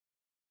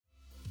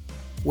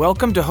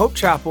Welcome to Hope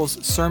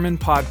Chapel's Sermon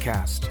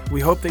Podcast.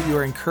 We hope that you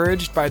are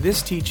encouraged by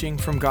this teaching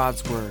from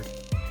God's Word.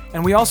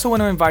 And we also want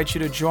to invite you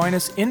to join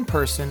us in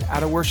person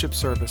at a worship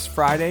service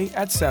Friday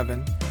at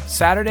 7,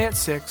 Saturday at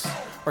 6,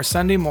 or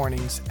Sunday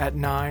mornings at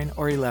 9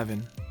 or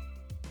 11.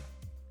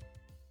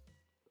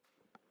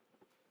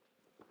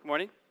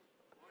 Morning.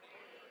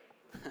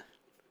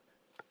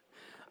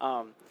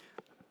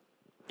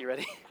 You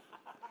ready?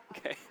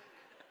 Okay.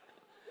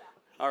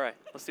 All right,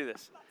 let's do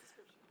this.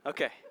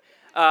 Okay.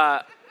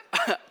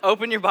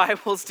 Open your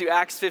Bibles to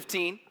Acts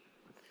 15,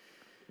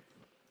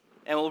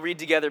 and we'll read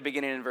together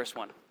beginning in verse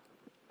 1.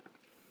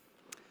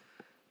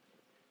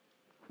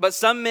 But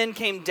some men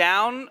came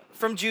down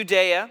from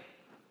Judea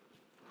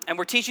and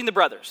were teaching the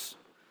brothers,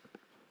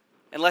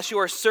 unless you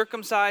are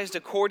circumcised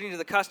according to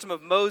the custom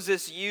of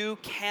Moses, you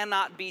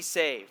cannot be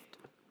saved.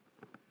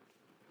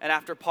 And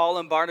after Paul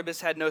and Barnabas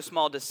had no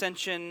small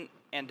dissension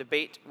and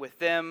debate with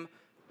them,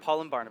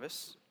 Paul and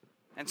Barnabas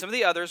and some of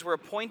the others were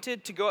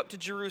appointed to go up to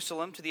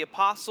Jerusalem to the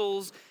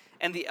apostles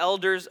and the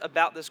elders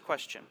about this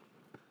question.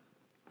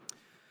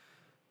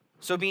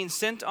 So being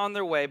sent on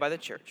their way by the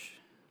church,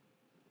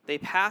 they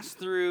passed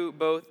through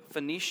both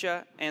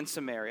Phoenicia and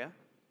Samaria,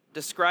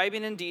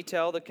 describing in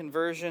detail the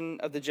conversion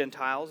of the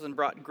Gentiles, and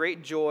brought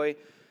great joy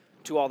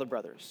to all the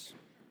brothers.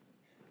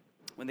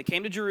 When they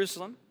came to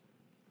Jerusalem,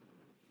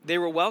 they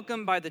were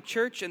welcomed by the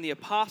church and the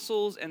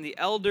apostles and the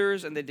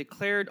elders, and they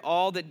declared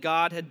all that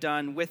God had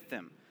done with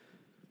them.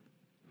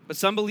 But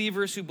some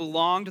believers who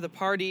belonged to the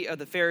party of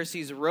the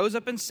Pharisees rose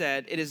up and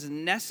said, "It is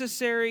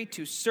necessary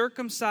to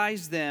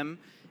circumcise them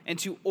and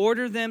to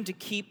order them to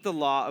keep the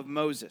law of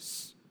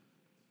Moses."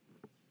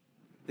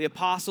 The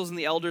apostles and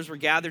the elders were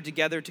gathered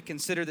together to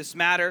consider this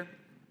matter,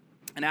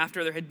 and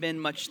after there had been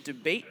much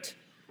debate,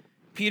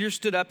 Peter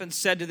stood up and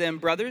said to them,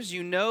 "Brothers,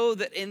 you know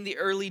that in the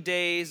early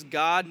days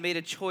God made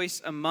a choice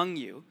among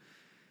you,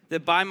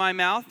 that by my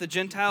mouth the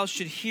Gentiles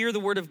should hear the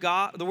word of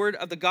God, the word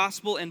of the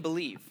gospel, and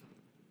believe.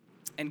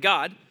 And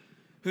God,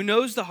 who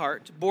knows the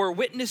heart, bore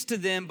witness to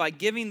them by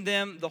giving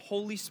them the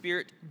Holy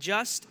Spirit,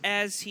 just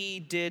as he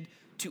did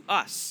to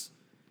us.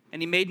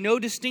 And he made no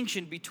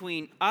distinction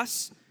between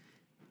us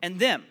and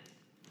them,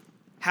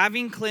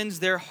 having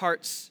cleansed their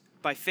hearts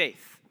by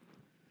faith.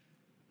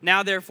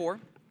 Now, therefore,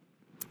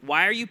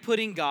 why are you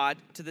putting God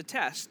to the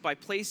test by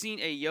placing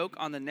a yoke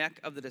on the neck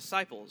of the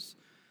disciples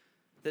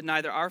that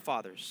neither our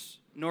fathers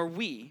nor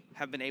we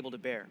have been able to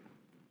bear?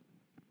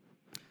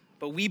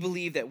 But we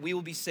believe that we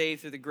will be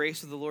saved through the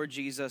grace of the Lord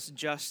Jesus,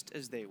 just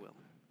as they will."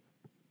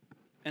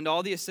 And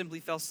all the assembly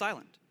fell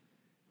silent.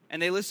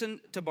 And they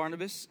listened to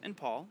Barnabas and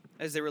Paul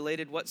as they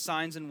related what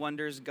signs and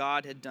wonders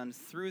God had done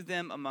through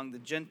them among the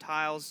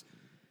Gentiles.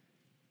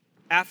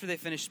 After they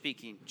finished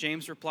speaking,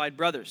 James replied,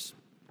 "Brothers,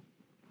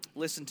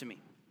 listen to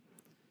me.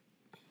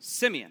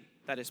 Simeon,"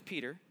 that is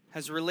Peter,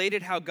 "has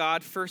related how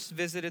God first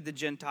visited the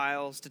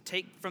Gentiles to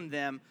take from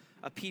them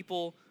a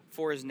people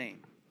for his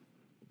name.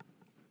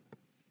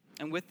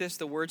 And with this,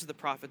 the words of the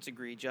prophets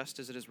agree, just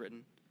as it is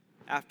written,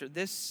 'After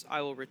this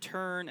I will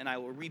return, and I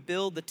will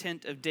rebuild the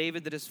tent of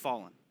David that has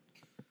fallen.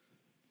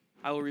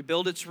 I will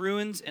rebuild its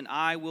ruins, and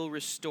I will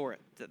restore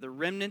it, that the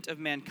remnant of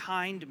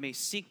mankind may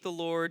seek the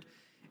Lord,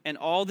 and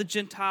all the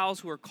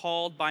Gentiles who are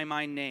called by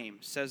my name,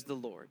 says the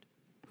Lord,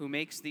 who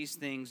makes these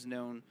things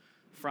known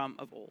from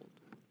of old.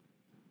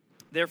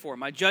 Therefore,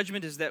 my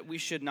judgment is that we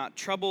should not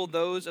trouble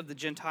those of the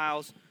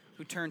Gentiles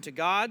who turn to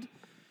God,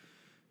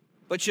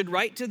 but should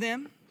write to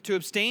them to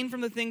abstain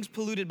from the things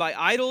polluted by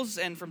idols,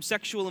 and from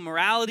sexual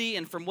immorality,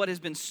 and from what has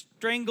been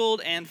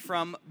strangled, and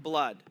from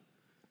blood.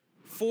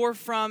 For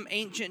from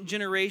ancient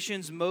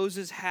generations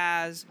Moses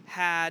has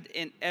had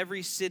in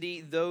every city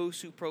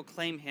those who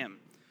proclaim him,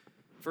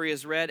 for he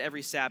has read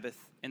every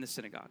Sabbath in the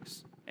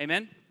synagogues."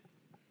 Amen?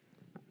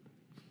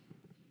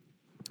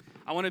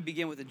 I want to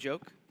begin with a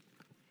joke.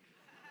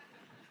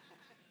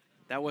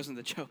 That wasn't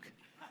the joke.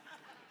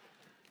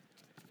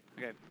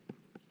 Okay.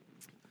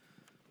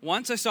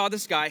 Once I saw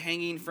this guy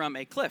hanging from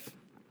a cliff,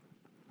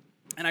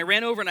 and I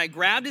ran over and I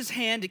grabbed his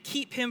hand to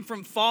keep him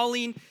from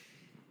falling.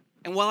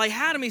 And while I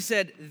had him, he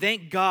said,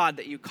 "Thank God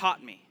that you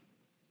caught me."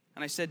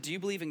 And I said, "Do you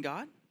believe in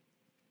God?"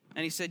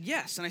 And he said,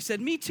 "Yes." And I said,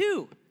 "Me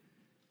too."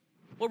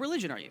 "What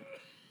religion are you?"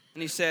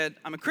 And he said,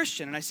 "I'm a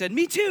Christian." And I said,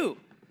 "Me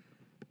too."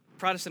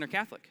 "Protestant or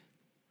Catholic?"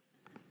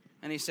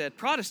 And he said,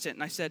 "Protestant."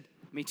 And I said,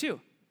 "Me too."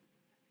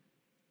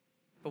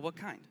 "But what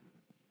kind?"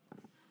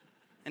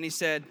 And he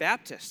said,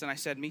 "Baptist." And I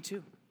said, "Me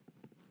too."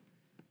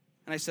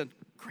 And I said,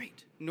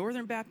 "Great.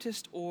 Northern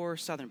Baptist or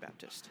Southern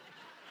Baptist?"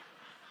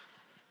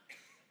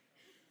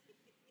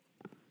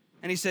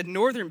 And he said,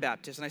 "Northern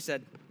Baptist." And I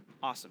said,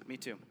 "Awesome, me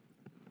too."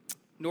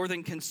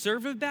 "Northern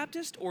Conservative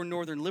Baptist or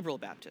Northern Liberal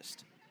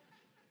Baptist?"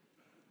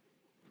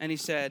 And he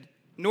said,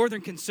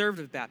 "Northern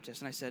Conservative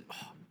Baptist." And I said,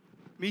 "Oh,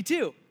 me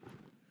too."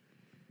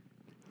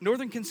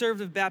 "Northern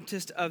Conservative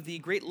Baptist of the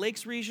Great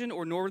Lakes region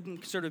or Northern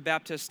Conservative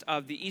Baptist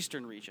of the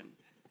Eastern region?"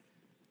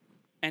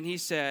 And he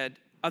said,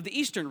 "Of the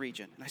Eastern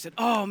region." And I said,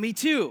 "Oh, me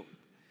too."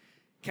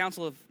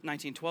 Council of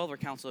 1912 or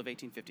Council of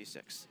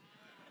 1856?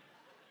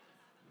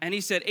 And he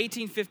said,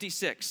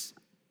 1856.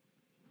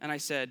 And I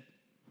said,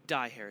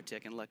 die,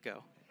 heretic, and let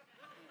go.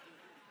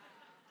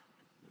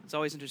 It's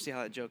always interesting to see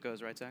how that joke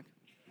goes, right, Zach?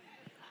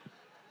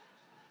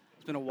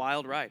 It's been a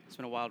wild ride.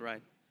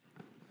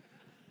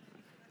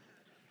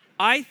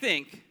 I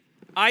think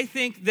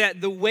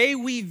that the way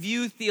we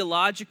view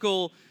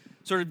theological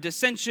sort of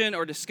dissension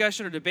or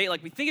discussion or debate,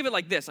 like we think of it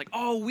like this, like,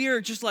 oh,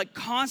 we're just like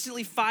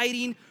constantly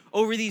fighting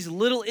over these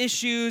little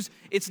issues.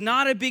 It's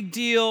not a big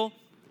deal.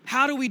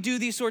 How do we do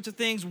these sorts of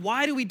things?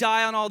 Why do we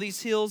die on all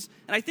these hills?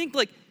 And I think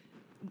like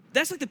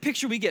that's like the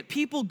picture we get.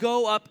 People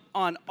go up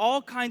on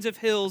all kinds of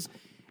hills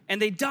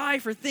and they die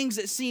for things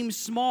that seem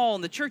small,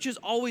 and the church is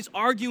always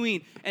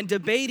arguing and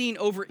debating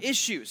over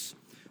issues.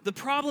 The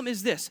problem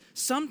is this: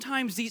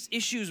 sometimes these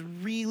issues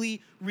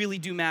really, really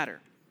do matter.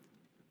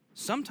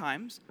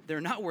 Sometimes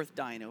they're not worth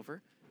dying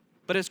over.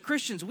 But as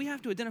Christians, we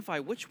have to identify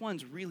which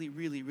ones really,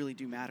 really, really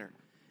do matter.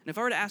 And if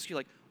I were to ask you,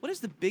 like, what is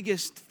the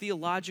biggest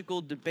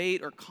theological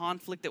debate or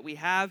conflict that we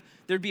have,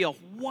 there'd be a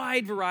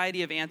wide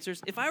variety of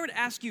answers. If I were to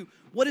ask you,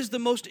 what is the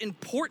most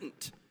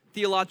important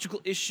theological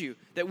issue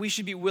that we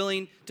should be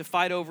willing to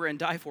fight over and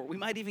die for, we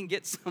might even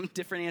get some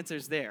different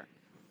answers there.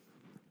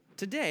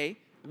 Today,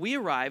 we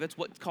arrive at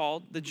what's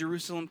called the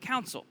Jerusalem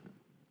Council.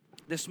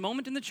 This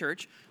moment in the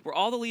church where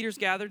all the leaders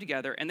gather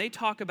together and they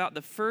talk about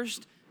the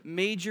first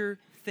major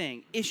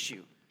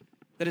issue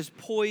that is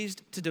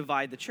poised to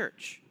divide the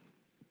church.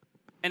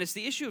 And it's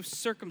the issue of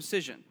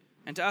circumcision.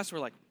 And to us, we're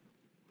like,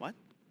 what?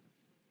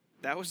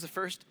 That was the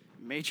first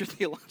major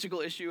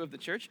theological issue of the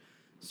church?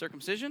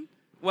 Circumcision?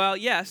 Well,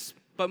 yes,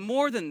 but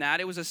more than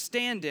that, it was a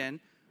stand-in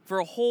for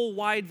a whole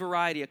wide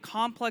variety, a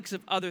complex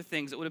of other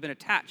things that would have been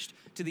attached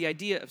to the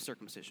idea of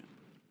circumcision.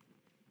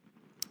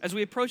 As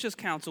we approach this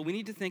council, we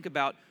need to think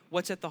about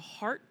what's at the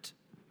heart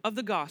of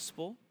the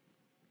gospel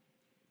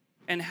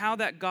and how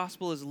that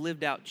gospel is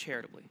lived out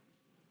charitably.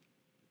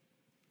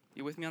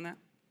 You with me on that?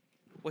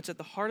 What's at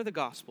the heart of the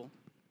gospel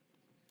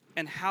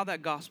and how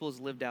that gospel is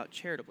lived out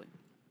charitably.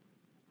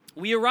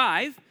 We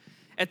arrive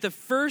at the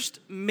first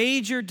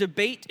major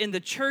debate in the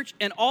church,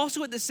 and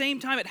also at the same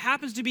time, it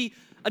happens to be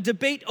a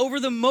debate over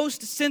the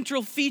most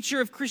central feature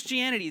of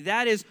Christianity.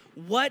 That is,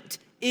 what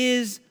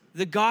is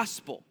the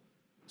gospel?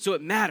 So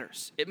it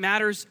matters. It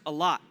matters a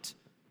lot.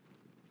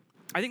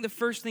 I think the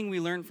first thing we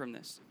learn from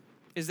this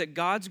is that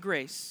God's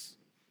grace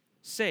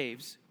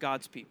saves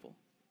God's people.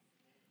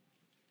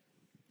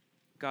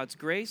 God's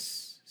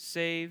grace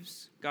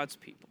saves God's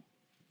people.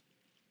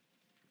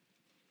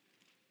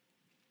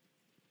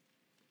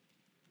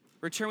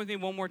 Return with me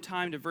one more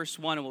time to verse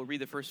 1, and we'll read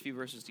the first few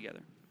verses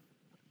together.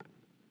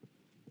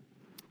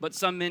 But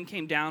some men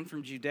came down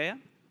from Judea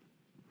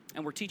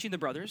and were teaching the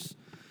brothers,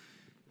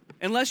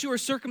 unless you are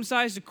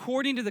circumcised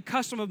according to the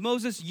custom of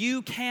Moses,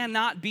 you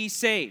cannot be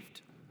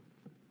saved.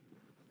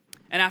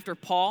 And after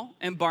Paul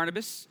and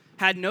Barnabas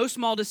had no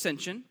small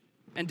dissension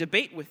and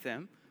debate with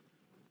them,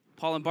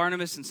 Paul and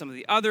Barnabas and some of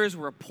the others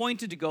were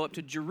appointed to go up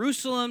to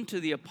Jerusalem to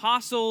the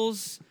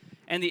apostles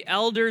and the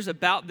elders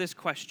about this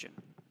question.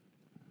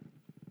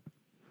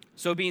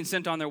 So being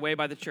sent on their way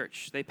by the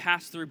church, they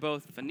passed through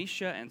both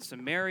Phoenicia and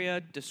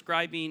Samaria,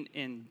 describing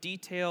in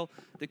detail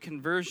the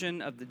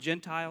conversion of the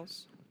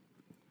Gentiles,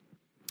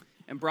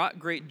 and brought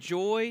great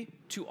joy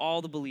to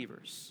all the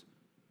believers.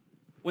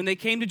 When they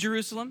came to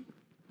Jerusalem,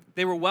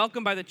 they were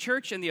welcomed by the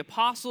church and the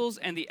apostles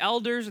and the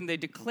elders, and they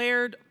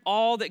declared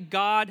all that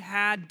God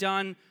had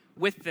done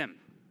with them.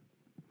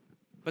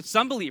 But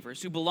some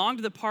believers who belonged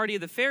to the party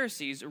of the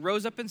Pharisees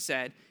rose up and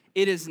said,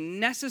 "It is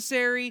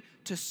necessary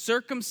to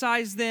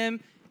circumcise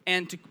them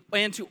and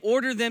to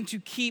order them to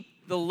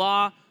keep the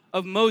law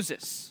of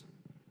Moses."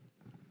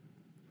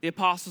 The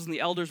apostles and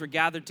the elders were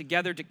gathered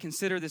together to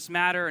consider this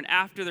matter, and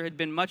after there had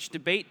been much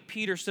debate,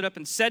 Peter stood up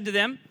and said to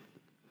them,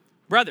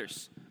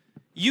 "Brothers,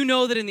 you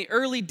know that in the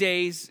early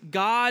days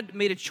God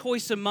made a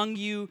choice among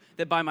you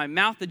that by my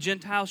mouth the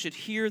Gentiles should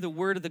hear the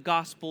word of the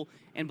gospel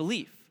and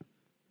believe.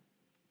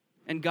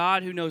 And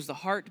God, who knows the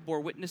heart,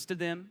 bore witness to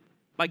them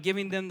by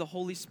giving them the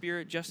Holy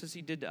Spirit just as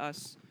he did to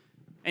us.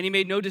 And he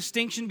made no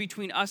distinction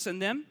between us and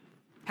them,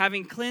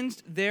 having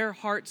cleansed their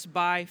hearts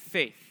by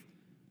faith.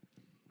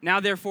 Now,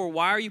 therefore,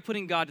 why are you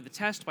putting God to the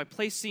test by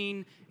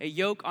placing a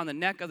yoke on the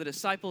neck of the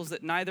disciples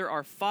that neither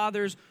our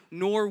fathers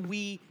nor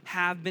we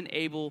have been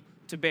able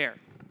to bear?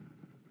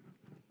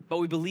 But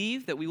we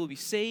believe that we will be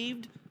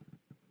saved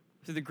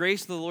through the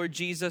grace of the Lord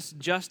Jesus,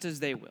 just as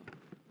they will."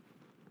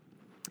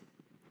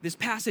 This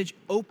passage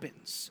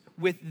opens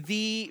with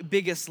the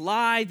biggest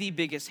lie, the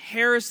biggest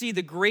heresy,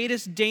 the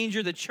greatest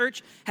danger the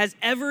church has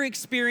ever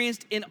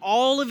experienced in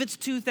all of its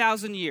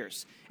 2,000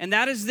 years. And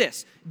that is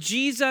this: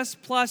 Jesus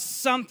plus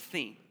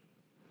something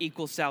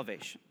equals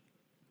salvation.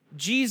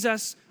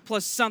 Jesus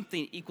plus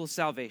something equals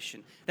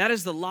salvation. That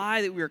is the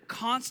lie that we are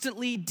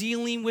constantly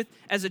dealing with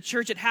as a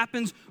church. It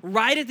happens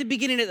right at the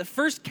beginning of the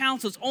first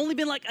council. It's only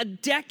been like a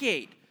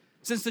decade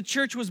since the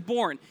church was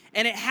born.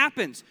 And it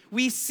happens.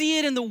 We see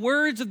it in the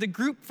words of the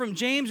group from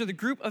James, or the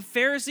group of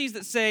Pharisees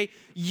that say,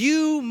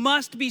 "You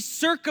must be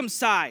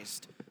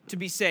circumcised to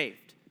be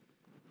saved."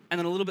 And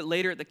then a little bit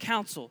later at the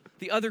council,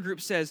 the other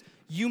group says,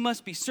 you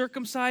must be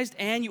circumcised,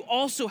 and you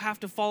also have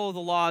to follow the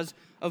laws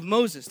of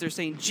Moses. They're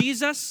saying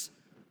Jesus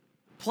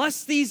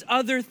plus these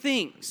other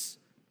things.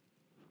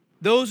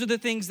 Those are the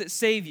things that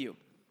save you.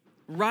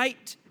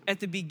 Right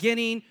at the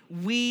beginning,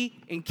 we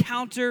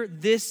encounter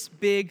this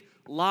big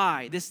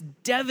lie, this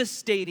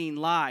devastating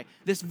lie,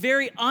 this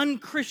very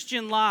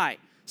unchristian lie,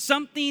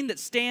 something that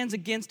stands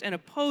against and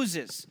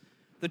opposes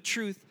the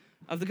truth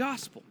of the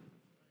gospel.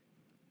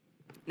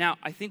 Now,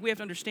 I think we have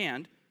to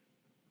understand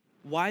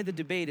why the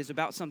debate is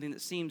about something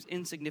that seems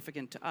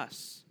insignificant to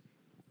us.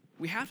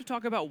 We have to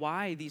talk about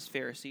why these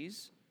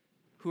Pharisees,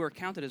 who are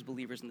counted as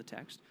believers in the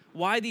text,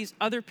 why these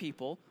other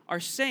people are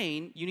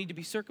saying you need to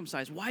be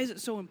circumcised. Why is it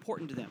so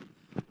important to them?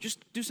 Just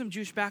do some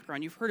Jewish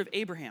background. You've heard of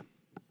Abraham.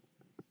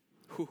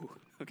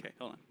 Okay,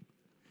 hold on.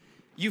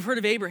 You've heard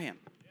of Abraham.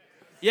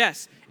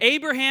 Yes.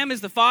 Abraham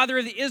is the father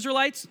of the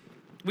Israelites.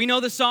 We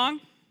know the song.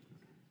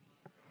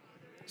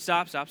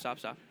 Stop.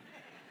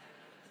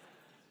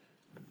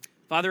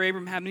 Father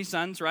Abraham had many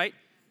sons, right?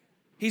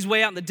 He's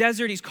way out in the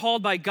desert. He's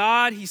called by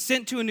God. He's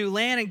sent to a new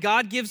land, and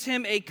God gives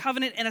him a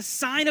covenant and a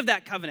sign of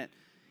that covenant.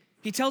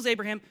 He tells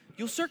Abraham,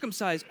 you'll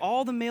circumcise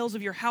all the males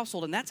of your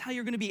household, and that's how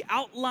you're going to be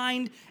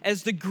outlined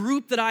as the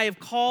group that I have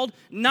called,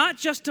 not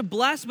just to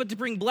bless, but to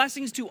bring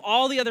blessings to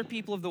all the other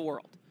people of the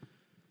world.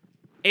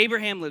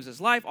 Abraham lives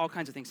his life. All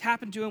kinds of things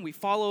happen to him. We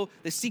follow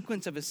the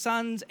sequence of his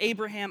sons,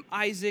 Abraham,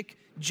 Isaac,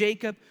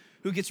 Jacob,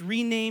 who gets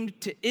renamed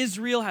to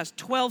Israel, has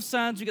 12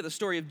 sons. We get the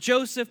story of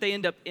Joseph. They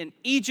end up in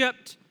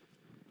Egypt.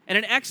 And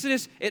in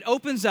Exodus, it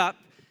opens up,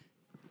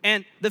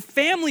 and the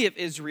family of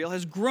Israel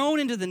has grown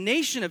into the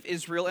nation of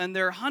Israel, and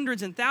there are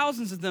hundreds and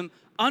thousands of them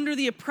under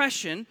the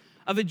oppression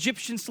of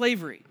Egyptian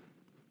slavery.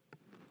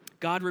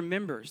 God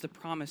remembers the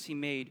promise he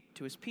made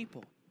to his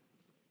people.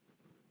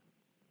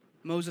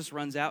 Moses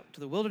runs out to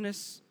the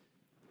wilderness.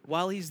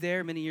 While he's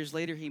there, many years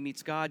later, he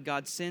meets God.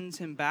 God sends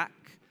him back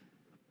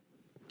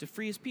to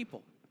free his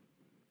people.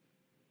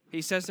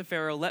 He says to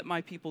Pharaoh, let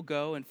my people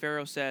go. And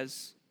Pharaoh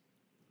says,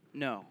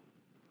 no.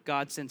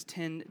 God sends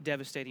 10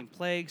 devastating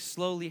plagues.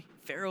 Slowly,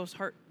 Pharaoh's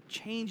heart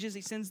changes.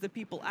 He sends the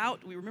people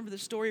out. We remember the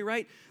story,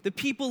 right? The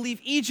people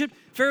leave Egypt.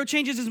 Pharaoh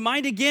changes his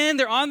mind again.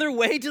 They're on their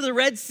way to the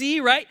Red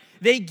Sea, right?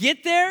 They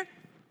get there,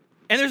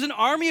 and there's an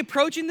army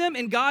approaching them,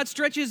 and God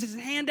stretches his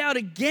hand out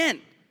again.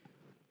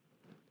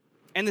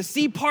 And the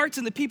sea parts,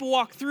 and the people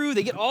walk through.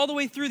 They get all the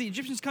way through. The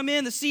Egyptians come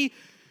in. The sea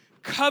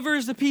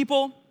covers the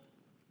people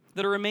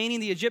that are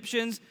remaining, the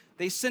Egyptians.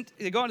 They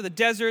go into the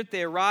desert.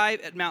 They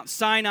arrive at Mount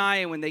Sinai,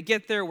 and when they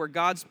get there where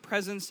God's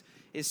presence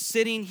is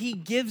sitting, he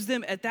gives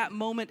them at that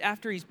moment,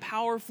 after he's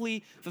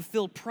powerfully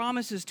fulfilled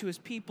promises to his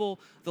people,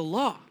 the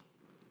law.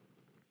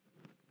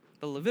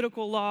 The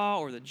Levitical law,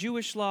 or the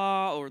Jewish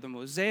law, or the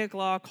Mosaic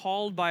law,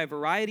 called by a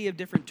variety of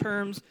different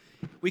terms.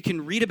 We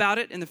can read about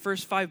it in the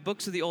first 5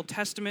 books of the Old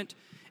Testament,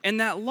 and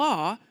that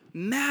law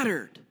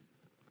mattered.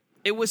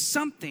 It was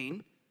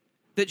something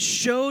that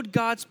showed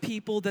God's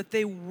people that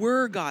they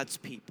were God's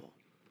people.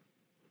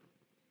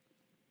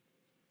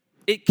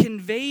 It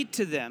conveyed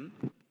to them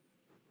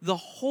the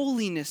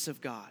holiness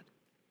of God.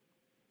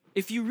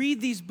 If you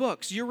read these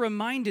books, you're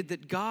reminded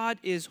that God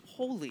is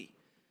holy,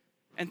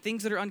 and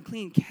things that are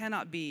unclean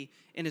cannot be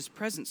in his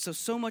presence.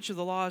 So much of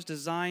the law is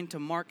designed to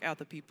mark out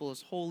the people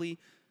as holy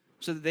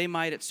so that they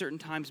might at certain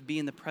times be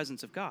in the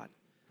presence of God.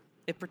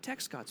 It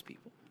protects God's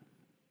people.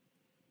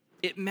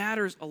 It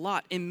matters a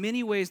lot. In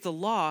many ways, the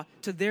law,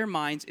 to their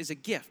minds, is a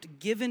gift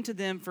given to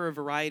them for a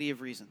variety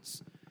of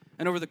reasons.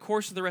 And over the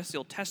course of the rest of the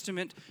Old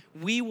Testament,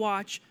 we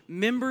watch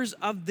members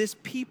of this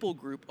people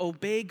group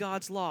obey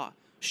God's law,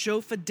 show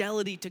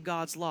fidelity to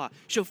God's law,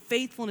 show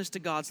faithfulness to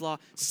God's law,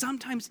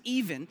 sometimes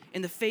even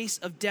in the face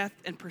of death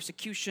and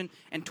persecution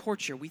and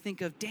torture. We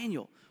think of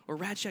Daniel, or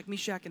Shadrach,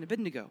 Meshach, and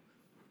Abednego.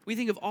 We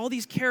think of all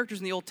these characters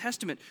in the Old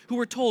Testament who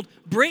were told,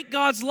 break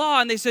God's law,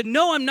 and they said,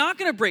 no, I'm not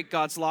going to break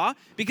God's law,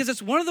 because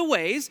it's one of the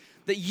ways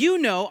that you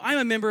know I'm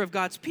a member of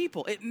God's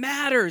people. It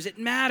matters. It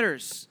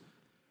matters.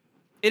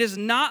 It is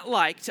not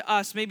like, to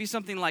us, maybe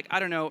something like,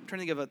 I don't know, I'm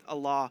trying to think of a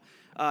law,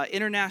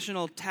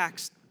 international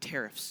tax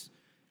tariffs.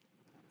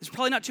 There's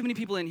probably not too many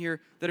people in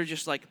here that are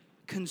just like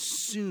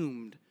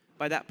consumed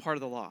by that part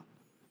of the law.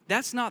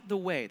 That's not the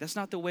way. That's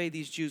not the way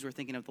these Jews were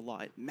thinking of the law.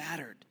 It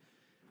mattered.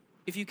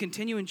 If you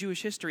continue in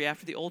Jewish history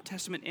after the Old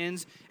Testament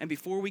ends and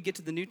before we get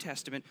to the New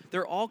Testament,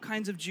 there are all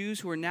kinds of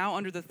Jews who are now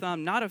under the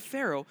thumb, not of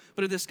Pharaoh,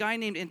 but of this guy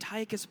named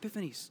Antiochus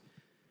Epiphanes.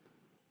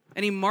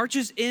 And he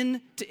marches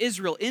into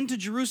Israel, into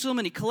Jerusalem,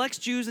 and he collects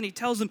Jews, and he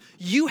tells them,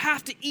 you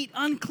have to eat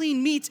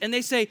unclean meats. And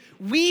they say,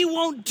 we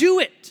won't do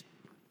it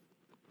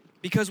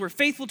because we're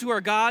faithful to our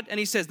God. And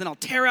he says, then I'll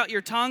tear out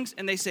your tongues.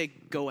 And they say,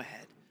 go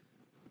ahead.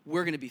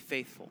 We're going to be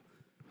faithful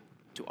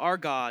to our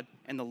God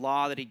and the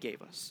law that he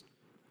gave us.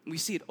 And we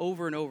see it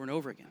over and over and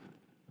over again.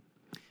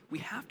 We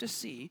have to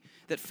see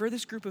that for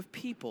this group of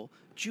people,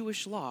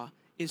 Jewish law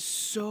is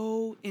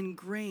so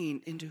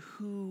ingrained into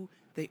who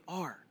they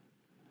are.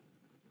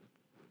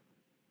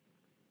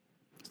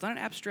 It's not an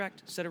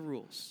abstract set of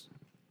rules.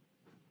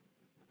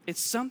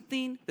 It's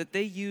something that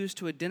they used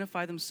to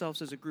identify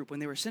themselves as a group. When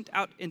they were sent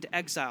out into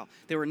exile,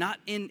 they were not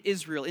in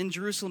Israel, in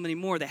Jerusalem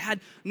anymore. They had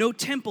no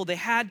temple. They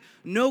had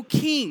no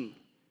king.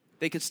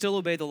 They could still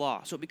obey the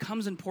law. So it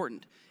becomes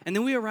important. And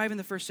then we arrive in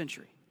the first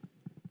century,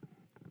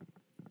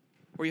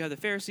 where you have the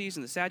Pharisees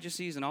and the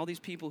Sadducees and all these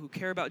people who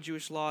care about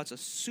Jewish law. It's a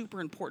super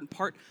important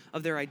part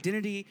of their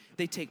identity.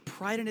 They take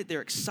pride in it.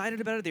 They're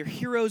excited about it. Their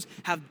heroes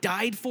have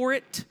died for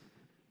it.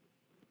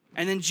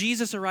 And then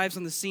Jesus arrives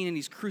on the scene and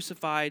he's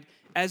crucified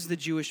as the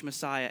Jewish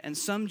Messiah. And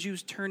some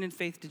Jews turn in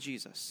faith to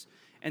Jesus.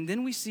 And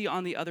then we see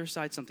on the other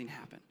side something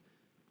happen.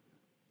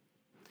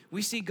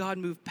 We see God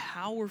move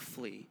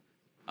powerfully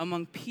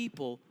among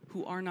people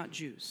who are not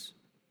Jews.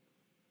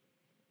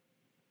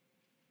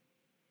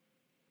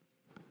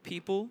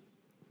 People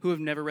who have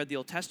never read the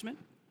Old Testament.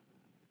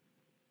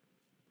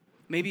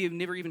 Maybe you've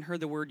never even heard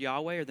the word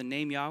Yahweh or the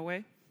name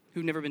Yahweh.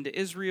 Who've never been to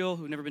Israel,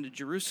 who've never been to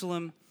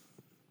Jerusalem.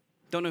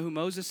 Don't know who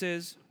Moses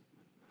is.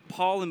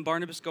 Paul and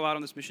Barnabas go out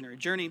on this missionary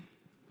journey,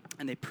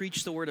 and they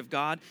preach the word of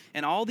God.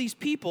 And all these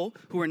people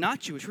who are not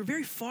Jewish, who are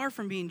very far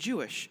from being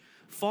Jewish,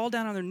 fall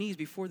down on their knees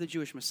before the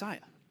Jewish Messiah.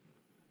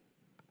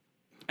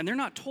 And they're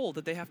not told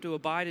that they have to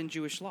abide in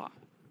Jewish law.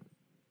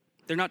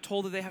 They're not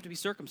told that they have to be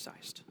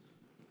circumcised.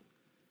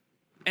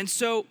 And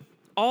so,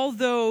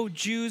 although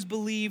Jews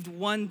believed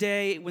one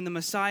day when the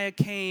Messiah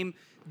came,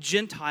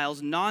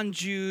 Gentiles,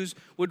 non-Jews,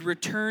 would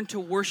return to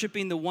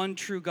worshiping the one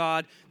true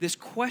God, this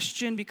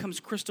question becomes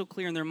crystal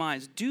clear in their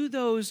minds. Do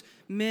those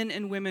men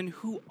and women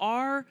who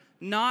are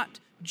not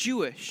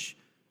Jewish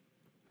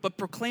but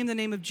proclaim the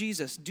name of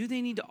Jesus, do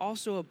they need to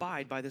also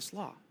abide by this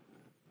law?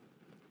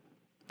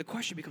 The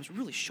question becomes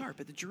really sharp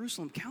at the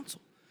Jerusalem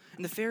Council.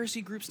 And the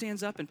Pharisee group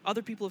stands up, and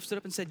other people have stood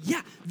up and said,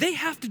 yeah, they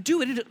have to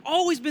do it. It has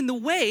always been the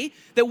way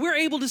that we're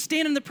able to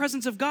stand in the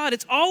presence of God.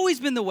 It's always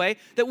been the way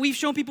that we've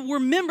shown people we're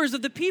members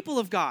of the people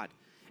of God.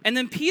 And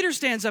then Peter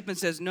stands up and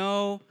says,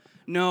 no,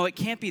 it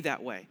can't be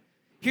that way.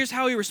 Here's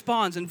how he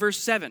responds in verse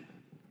 7.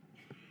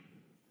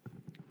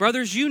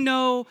 Brothers, you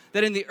know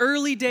that in the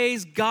early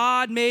days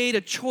God made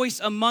a choice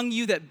among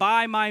you that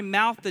by my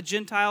mouth the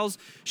Gentiles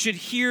should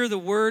hear the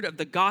word of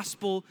the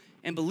gospel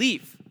and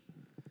believe.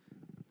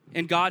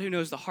 And God, who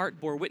knows the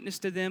heart, bore witness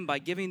to them by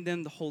giving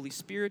them the Holy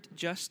Spirit,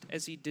 just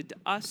as he did to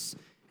us.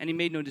 And he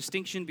made no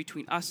distinction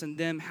between us and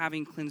them,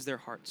 having cleansed their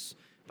hearts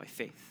by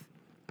faith.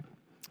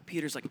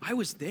 Peter's like, I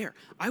was there.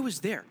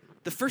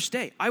 The first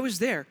day, I was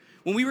there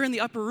when we were in the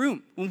upper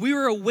room, when we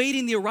were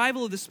awaiting the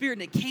arrival of the Spirit,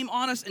 and it came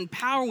on us in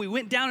power. And we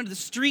went down into the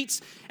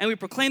streets, and we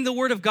proclaimed the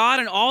word of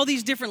God in all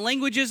these different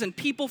languages, and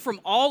people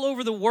from all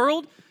over the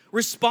world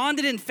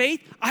responded in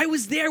faith. I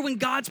was there when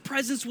God's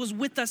presence was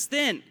with us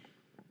then.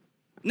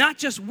 Not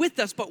just with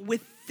us, but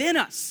within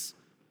us.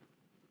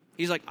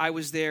 He's like, I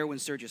was there when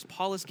Sergius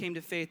Paulus came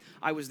to faith.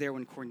 I was there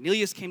when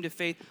Cornelius came to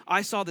faith.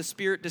 I saw the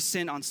Spirit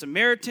descend on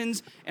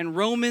Samaritans and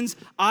Romans.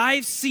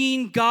 I've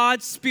seen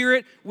God's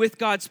Spirit with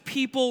God's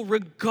people,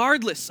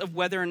 regardless of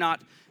whether or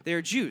not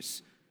they're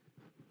Jews.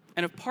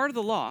 And if part of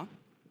the law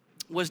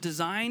was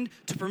designed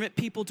to permit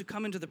people to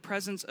come into the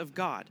presence of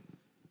God,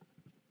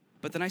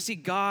 but then I see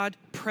God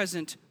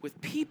present with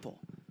people,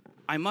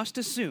 I must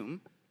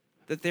assume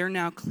that they're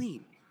now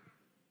clean.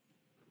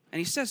 And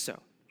he says so.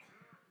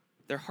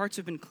 Their hearts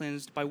have been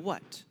cleansed by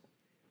what?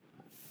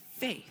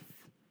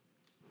 Faith.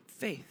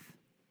 Faith.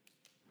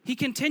 He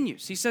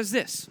continues. He says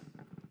this.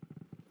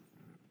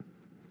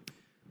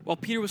 While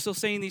Peter was still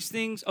saying these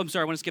things, I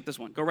want to skip this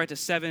one. Go right to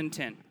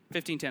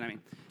 15:10.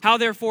 How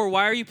therefore,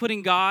 why are you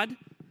putting God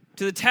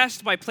to the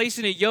test by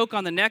placing a yoke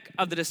on the neck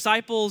of the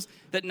disciples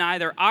that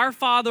neither our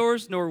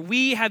fathers nor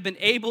we have been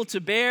able to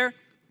bear?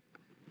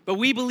 But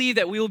we believe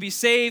that we will be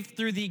saved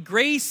through the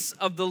grace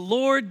of the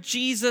Lord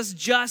Jesus,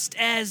 just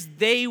as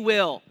they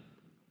will.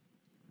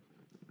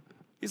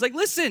 He's like,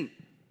 listen,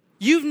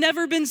 you've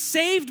never been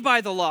saved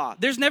by the law.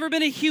 There's never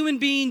been a human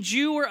being,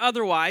 Jew or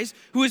otherwise,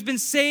 who has been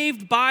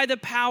saved by the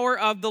power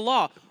of the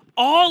law.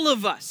 All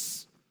of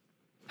us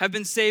have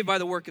been saved by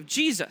the work of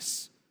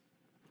Jesus.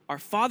 Our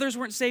fathers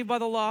weren't saved by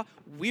the law.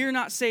 We're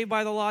not saved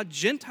by the law.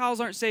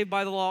 Gentiles aren't saved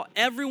by the law.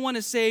 Everyone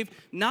is saved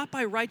not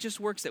by righteous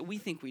works that we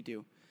think we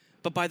do,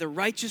 but by the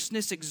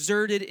righteousness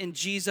exerted in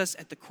Jesus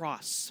at the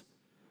cross.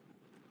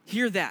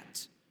 Hear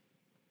that.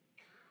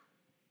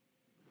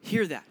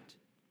 Hear that.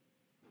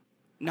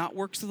 Not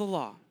works of the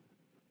law,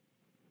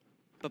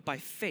 but by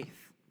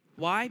faith.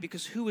 Why?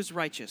 Because who is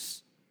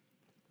righteous?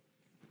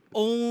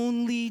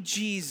 Only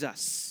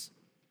Jesus.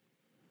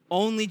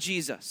 Only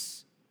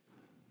Jesus.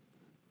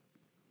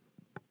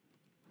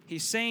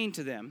 He's saying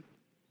to them,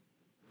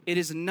 it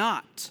is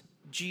not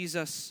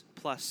Jesus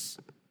plus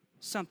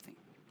something.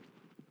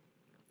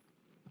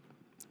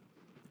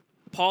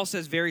 Paul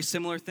says very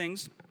similar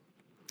things.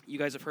 You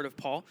guys have heard of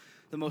Paul,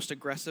 the most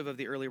aggressive of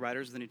the early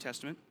writers of the New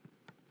Testament.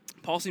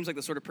 Paul seems like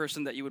the sort of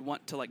person that you would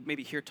want to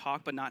maybe hear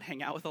talk but not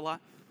hang out with a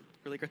lot.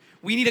 really great.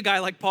 We need a guy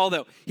like Paul,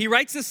 though. He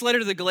writes this letter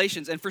to the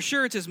Galatians, and for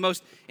sure it's his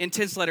most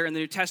intense letter in the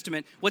New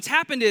Testament. What's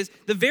happened is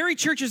the very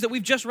churches that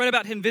we've just read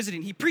about him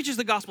visiting, he preaches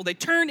the gospel. They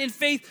turn in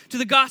faith to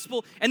the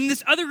gospel, and then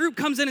this other group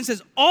comes in and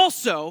says,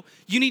 also,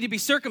 you need to be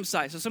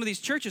circumcised. So some of these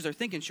churches are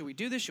thinking, should we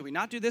do this? Should we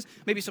not do this?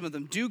 Maybe some of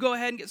them do go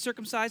ahead and get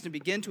circumcised and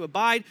begin to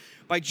abide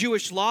by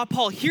Jewish law.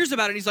 Paul hears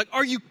about it, and he's like,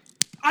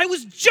 I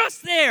was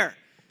just there.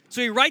 So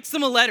he writes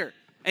them a letter,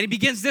 and he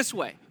begins this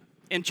way.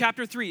 In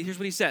chapter 3, here's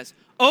what he says.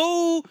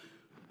 Oh,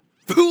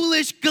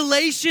 foolish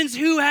Galatians,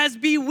 who has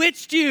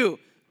bewitched you?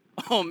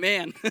 Oh,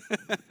 man.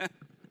 Can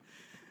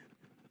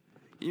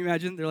you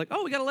imagine? They're like,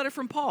 oh, we got a letter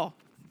from Paul.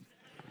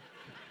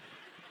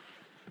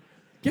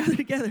 Gather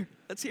together.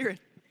 Let's hear it.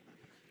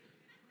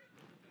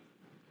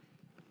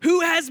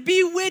 Who has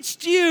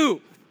bewitched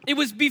you? It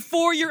was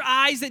before your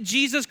eyes that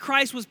Jesus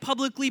Christ was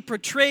publicly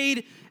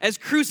portrayed as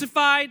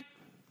crucified.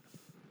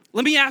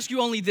 Let me ask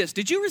you only this.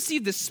 Did you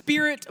receive the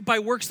Spirit by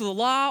works of the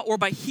law or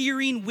by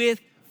hearing with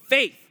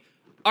faith?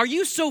 Are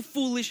you so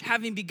foolish,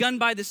 having begun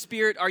by the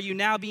Spirit, are you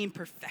now being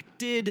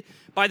perfected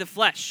by the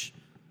flesh?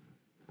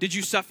 Did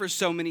you suffer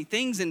so many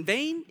things in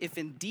vain, if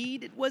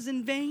indeed it was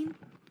in vain?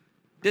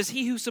 Does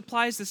he who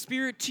supplies the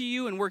Spirit to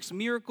you and works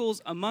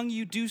miracles among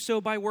you do so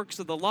by works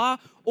of the law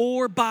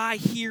or by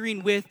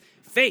hearing with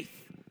faith?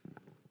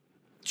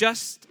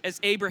 Just as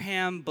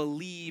Abraham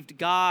believed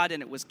God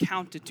and it was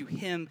counted to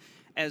him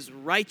as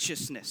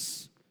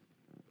righteousness.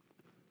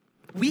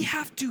 We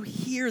have to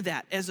hear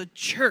that as a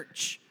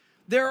church.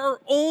 There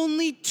are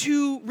only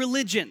two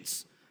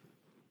religions.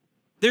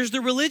 There's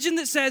the religion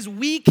that says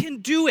we can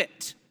do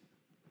it.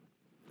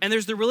 And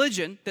there's the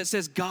religion that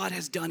says God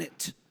has done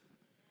it.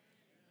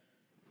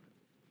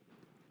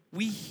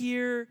 We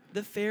hear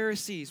the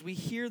Pharisees. We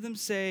hear them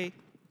say,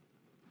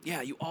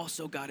 yeah, you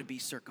also got to be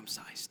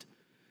circumcised.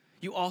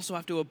 You also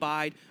have to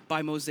abide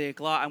by Mosaic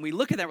law. And we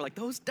look at that, we're like,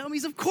 those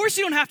dummies, of course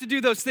you don't have to do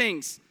those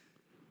things.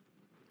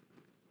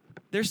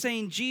 They're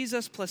saying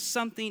Jesus plus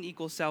something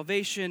equals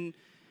salvation,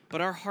 but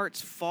our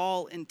hearts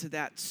fall into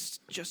that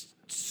just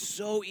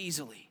so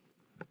easily.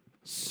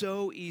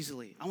 So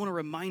easily. I want to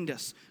remind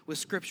us with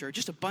Scripture,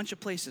 just a bunch of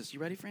places. You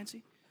ready,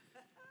 Francie?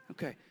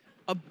 Okay.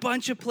 A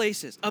bunch of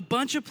places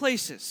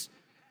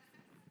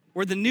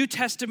where the New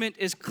Testament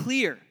is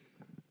clear.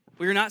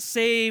 We are not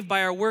saved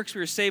by our works.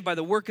 We are saved by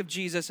the work of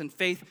Jesus and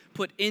faith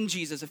put in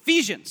Jesus.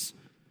 Ephesians.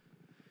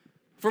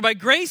 For by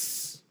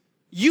grace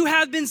you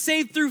have been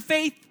saved through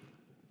faith,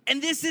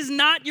 and this is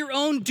not your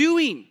own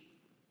doing.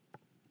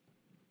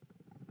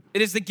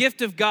 It is the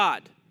gift of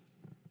God,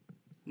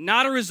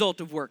 not a result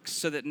of works,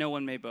 so that no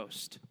one may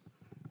boast.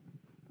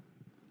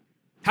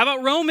 How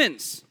about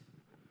Romans?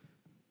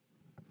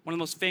 One of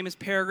the most famous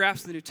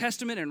paragraphs in the New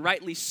Testament, and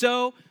rightly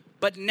so.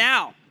 But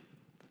now,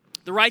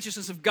 the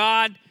righteousness of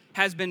God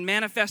has been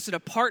manifested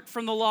apart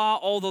from the law,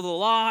 although the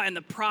law and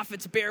the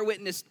prophets bear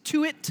witness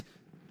to it.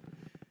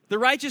 The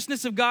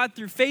righteousness of God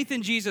through faith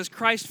in Jesus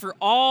Christ for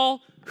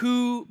all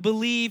who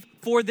believe,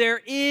 for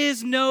there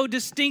is no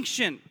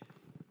distinction.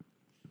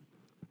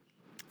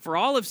 For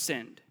all have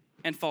sinned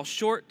and fall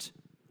short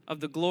of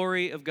the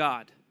glory of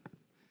God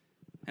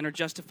and are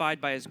justified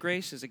by his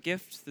grace as a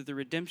gift through the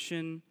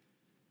redemption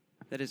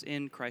that is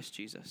in Christ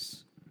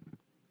Jesus,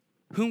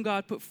 whom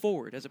God put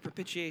forward as a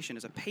propitiation,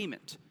 as a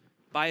payment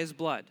by his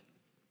blood,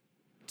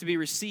 to be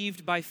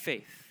received by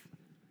faith.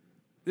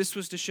 This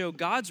was to show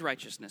God's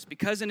righteousness,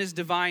 because in his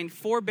divine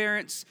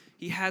forbearance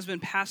he has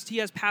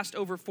passed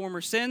over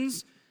former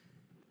sins.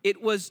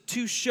 It was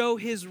to show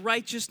his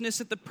righteousness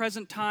at the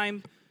present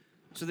time,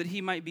 so that he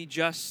might be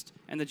just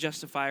and the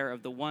justifier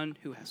of the one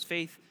who has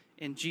faith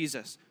in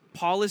Jesus.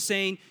 Paul is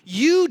saying,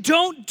 you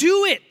don't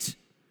do it.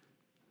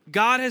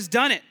 God has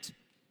done it.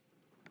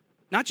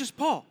 Not just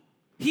Paul,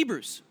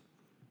 Hebrews.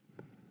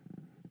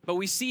 But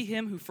we see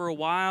him who for a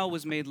while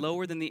was made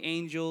lower than the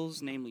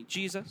angels, namely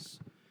Jesus,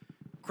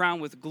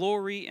 crowned with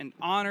glory and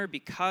honor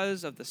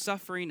because of the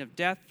suffering of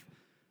death,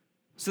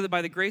 so that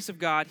by the grace of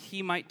God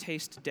he might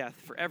taste death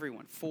for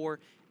everyone.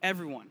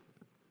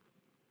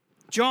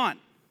 John,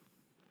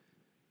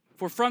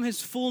 for from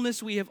his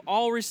fullness we have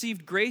all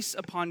received grace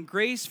upon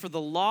grace, for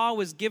the law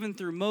was given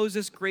through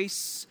Moses,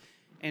 grace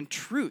and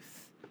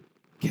truth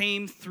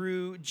came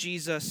through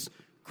Jesus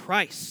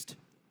Christ.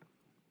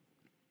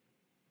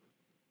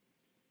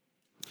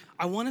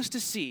 I want us to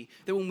see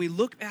that when we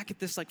look back at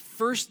this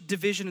first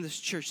division of this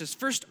church, this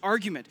first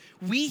argument,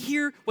 we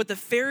hear what the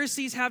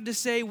Pharisees have to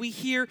say. We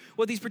hear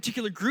what these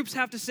particular groups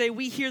have to say.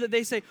 We hear that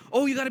they say,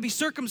 oh, you got to be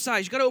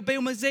circumcised. You got to obey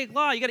Mosaic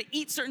law. You got to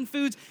eat certain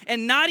foods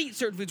and not eat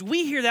certain foods.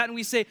 We hear that and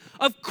we say,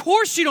 of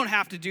course you don't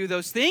have to do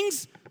those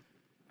things.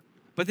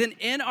 But then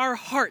in our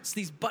hearts,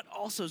 these but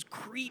alsos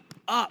creep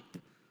up.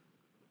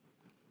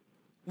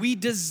 We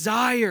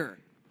desire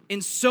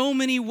in so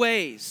many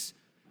ways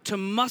to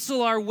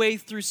muscle our way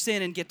through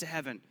sin and get to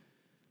heaven.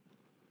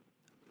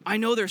 I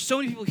know there's so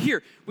many people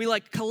here. We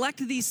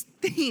collect these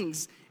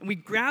things and we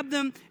grab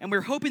them and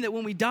we're hoping that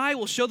when we die,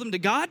 we'll show them to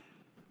God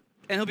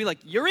and he'll be like,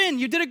 you're in,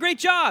 you did a great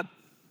job.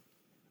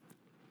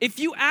 If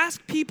you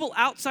ask people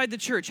outside the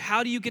church,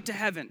 how do you get to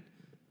heaven?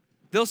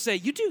 They'll say,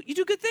 you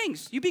do good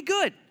things. You be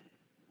good.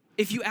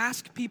 If you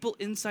ask people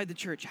inside the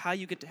church how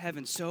you get to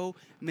heaven, so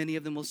many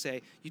of them will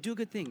say, you do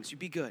good things. You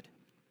be good.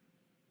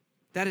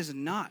 That is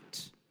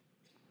not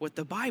what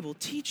the Bible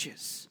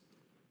teaches.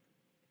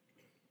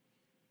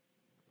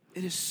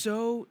 It is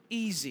so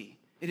easy.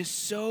 It is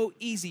so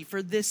easy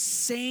for this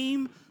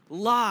same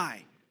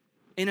lie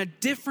in a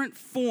different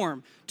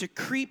form to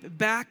creep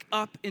back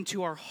up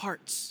into our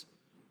hearts.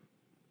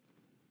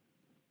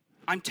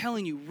 I'm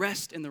telling you,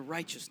 rest in the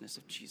righteousness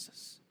of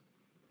Jesus.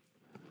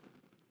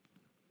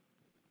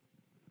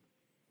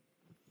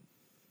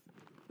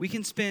 We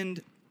can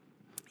spend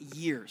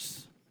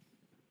years,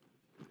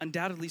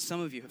 undoubtedly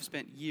some of you have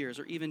spent years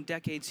or even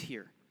decades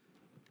here,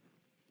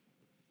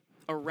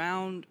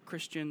 around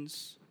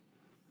Christians,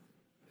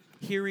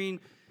 hearing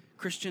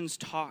Christians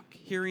talk,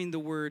 hearing the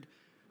word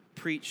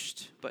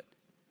preached, but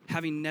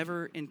having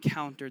never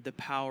encountered the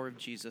power of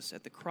Jesus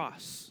at the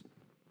cross.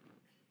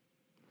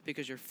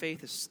 Because your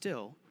faith is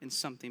still in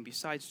something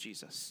besides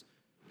Jesus.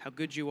 How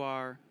good you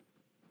are,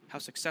 how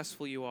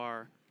successful you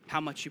are,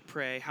 how much you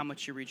pray, how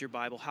much you read your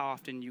Bible, how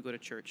often you go to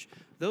church.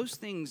 Those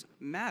things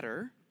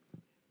matter,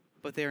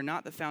 but they are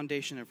not the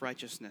foundation of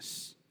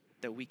righteousness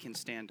that we can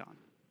stand on.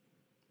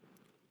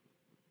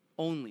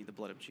 Only the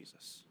blood of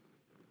Jesus.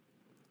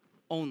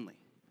 Only.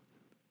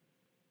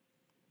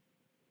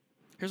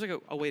 Here's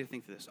like a way to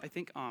think through this. I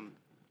think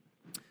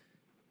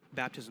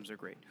baptisms are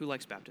great. Who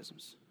likes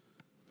baptisms?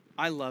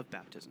 I love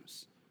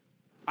baptisms.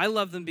 I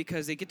love them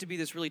because they get to be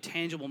this really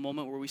tangible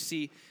moment where we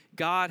see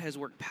God has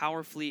worked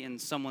powerfully in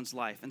someone's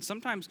life. And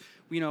sometimes,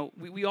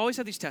 we always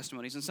have these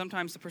testimonies, and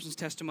sometimes the person's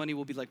testimony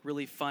will be like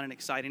really fun and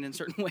exciting in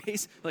certain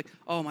ways. Like,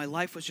 oh, my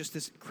life was just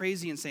this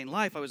crazy, insane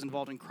life. I was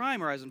involved in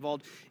crime, or I was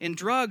involved in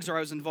drugs, or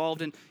I was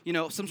involved in,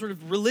 some sort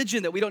of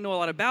religion that we don't know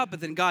a lot about, but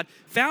then God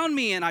found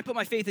me, and I put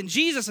my faith in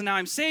Jesus, and now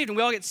I'm saved, and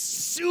we all get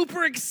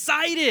super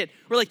excited.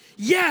 We're like,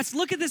 yes,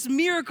 look at this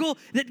miracle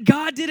that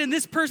God did in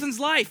this person's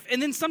life.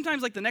 And then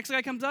sometimes, like, the next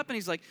guy comes up, and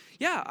he's like,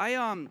 yeah,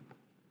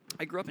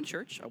 I grew up in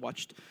church. I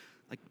watched,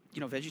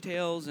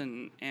 VeggieTales,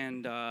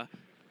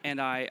 and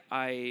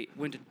I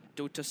went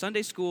to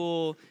Sunday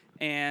school,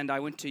 and I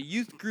went to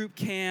youth group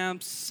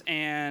camps,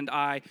 and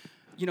I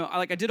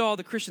did all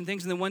the Christian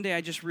things, and then one day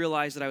I just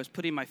realized that I was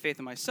putting my faith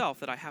in myself,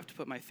 that I have to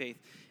put my faith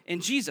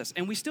in Jesus.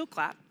 And we still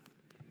clap.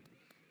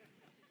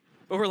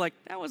 But we're like,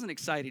 that wasn't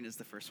exciting as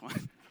the first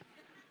one.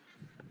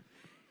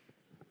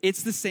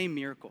 It's the same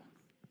miracle.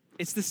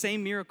 It's the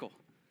same miracle.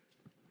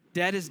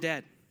 Dead is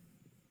dead.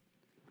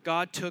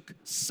 God took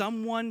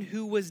someone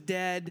who was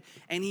dead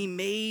and he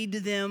made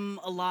them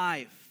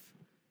alive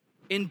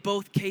in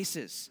both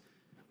cases.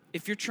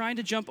 If you're trying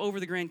to jump over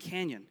the Grand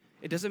Canyon,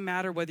 it doesn't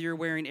matter whether you're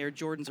wearing Air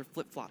Jordans or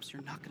flip-flops.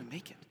 You're not going to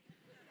make it.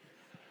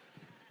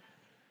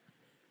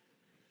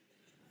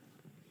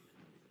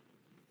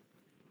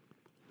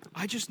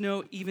 I just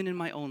know even in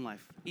my own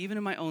life,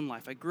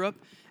 I grew up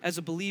as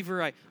a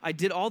believer. I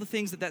did all the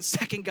things that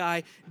second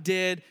guy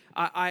did.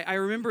 I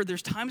remember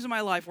there's times in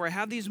my life where I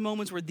have these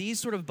moments where these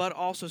sort of but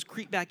alsos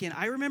creep back in.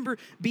 I remember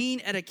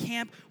being at a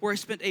camp where I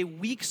spent a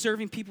week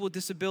serving people with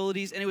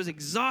disabilities, and it was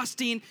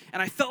exhausting,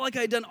 and I felt like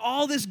I had done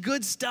all this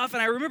good stuff,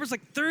 and I remember it's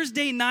like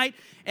Thursday night,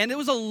 and it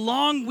was a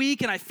long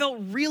week, and I felt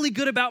really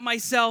good about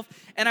myself,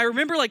 and I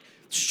remember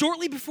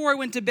shortly before I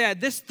went to bed,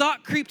 this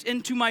thought creeped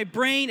into my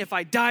brain: if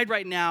I died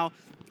right now,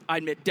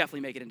 I'd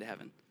definitely make it into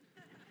heaven.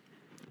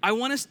 I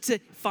want us to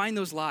find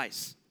those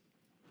lies.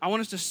 I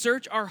want us to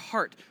search our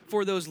heart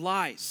for those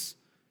lies.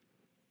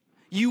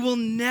 You will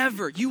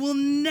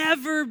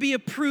never be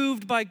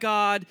approved by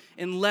God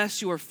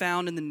unless you are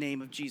found in the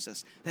name of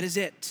Jesus. That is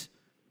it.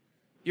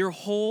 Your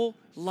whole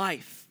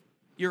life,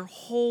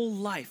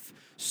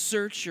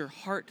 search your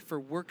heart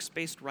for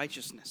works-based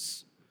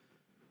righteousness.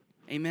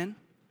 Amen?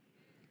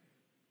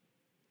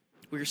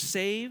 We're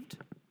saved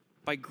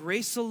by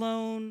grace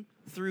alone,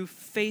 through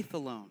faith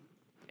alone.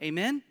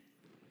 Amen?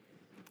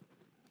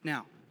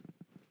 Now,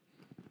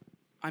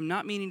 I'm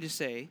not meaning to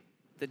say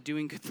that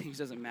doing good things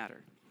doesn't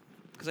matter.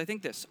 Because I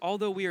think this: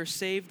 although we are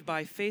saved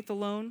by faith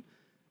alone,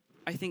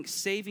 I think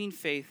saving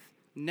faith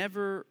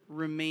never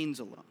remains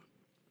alone.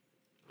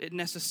 It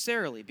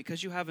necessarily,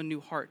 because you have a new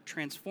heart,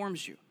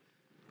 transforms you.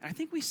 And I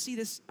think we see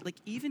this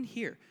even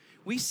here.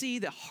 We see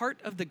the heart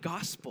of the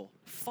gospel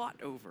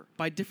fought over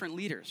by different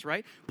leaders,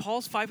 right?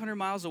 Paul's 500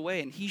 miles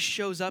away, and he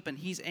shows up, and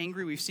he's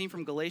angry. We've seen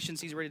from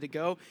Galatians, he's ready to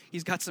go.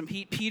 He's got some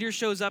heat. Peter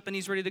shows up, and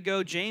he's ready to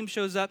go. James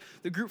shows up,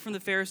 the group from the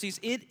Pharisees.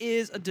 It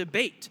is a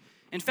debate.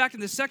 In fact,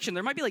 in this section,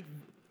 there might be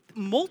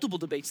multiple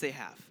debates they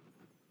have.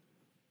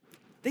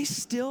 They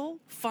still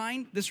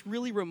find this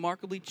really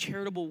remarkably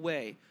charitable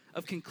way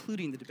of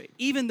concluding the debate,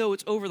 even though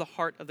it's over the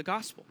heart of the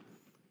gospel.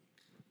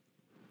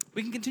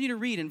 We can continue to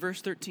read in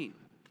verse 13.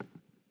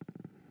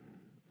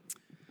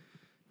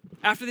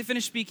 After they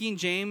finished speaking,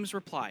 James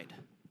replied,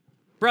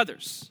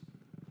 "Brothers,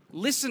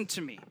 listen to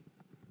me.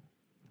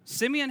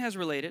 Simeon has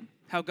related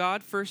how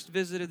God first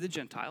visited the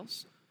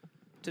Gentiles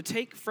to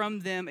take from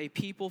them a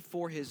people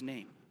for his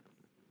name.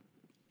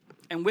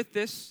 And with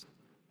this,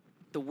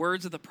 the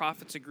words of the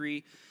prophets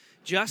agree,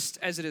 just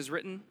as it is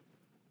written,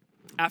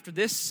 After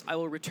this, I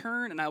will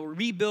return and I will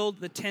rebuild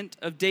the tent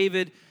of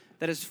David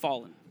that has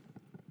fallen.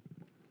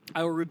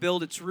 I will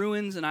rebuild its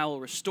ruins and I will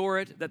restore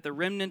it, that the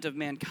remnant of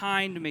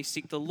mankind may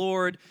seek the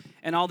Lord,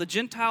 and all the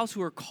Gentiles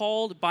who are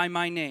called by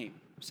my name,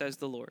 says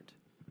the Lord,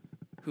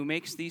 who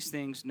makes these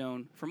things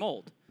known from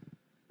old.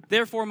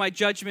 Therefore, my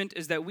judgment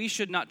is that we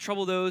should not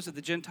trouble those of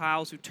the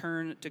Gentiles who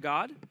turn to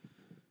God,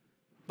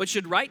 but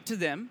should write to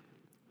them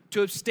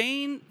to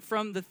abstain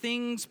from the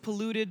things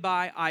polluted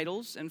by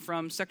idols and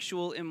from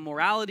sexual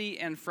immorality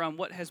and from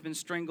what has been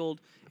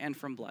strangled and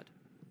from blood.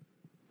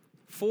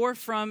 For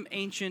from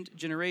ancient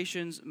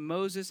generations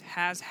Moses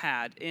has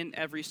had in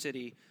every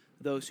city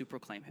those who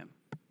proclaim him.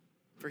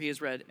 For he has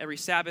read every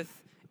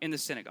Sabbath in the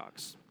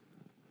synagogues.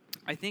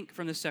 I think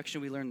from this section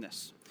we learn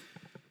this.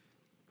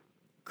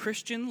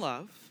 Christian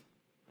love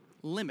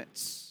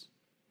limits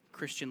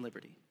Christian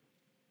liberty.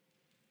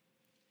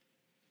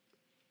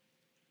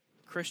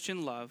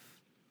 Christian love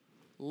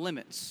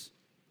limits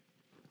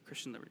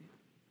Christian liberty.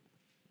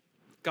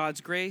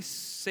 God's grace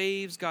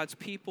saves God's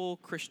people.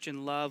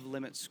 Christian love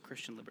limits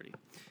Christian liberty.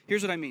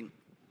 Here's what I mean.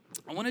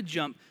 I want to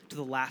jump to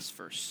the last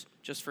verse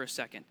just for a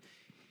second.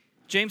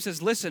 James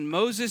says, listen,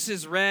 Moses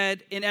is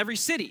read in every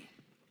city,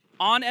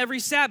 on every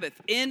Sabbath,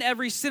 in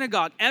every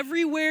synagogue,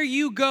 everywhere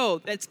you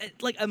go. That's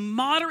like a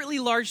moderately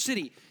large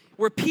city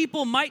where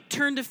people might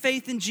turn to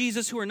faith in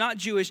Jesus who are not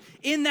Jewish.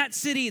 In that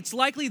city, it's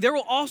likely there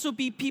will also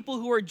be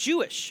people who are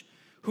Jewish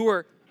who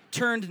are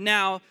turned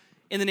now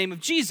in the name of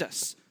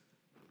Jesus.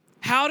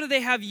 How do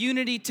they have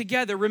unity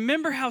together?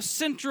 Remember how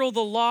central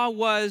the law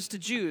was to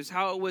Jews,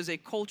 how it was a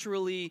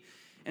culturally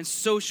and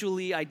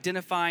socially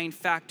identifying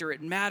factor.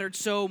 It mattered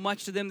so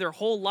much to them. Their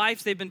whole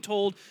lives they've been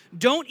told,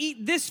 don't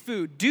eat this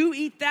food, do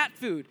eat that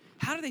food.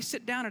 How do they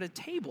sit down at a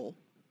table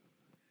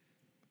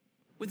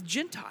with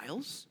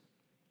Gentiles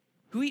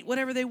who eat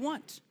whatever they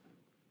want?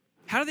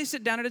 How do they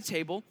sit down at a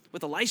table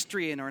with a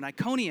Lystrian or an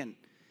Iconian?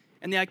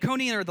 And the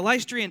Iconian or the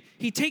Lystrian,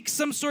 he takes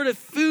some sort of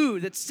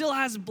food that still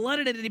has blood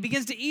in it and he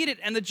begins to eat it.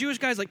 And the Jewish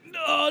guy's like,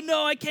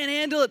 no, I can't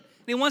handle it.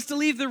 And he wants to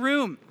leave the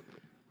room.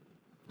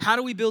 How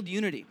do we build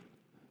unity?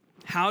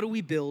 How do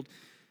we build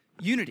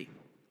unity?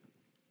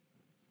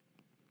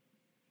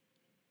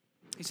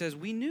 He says,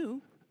 we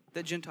knew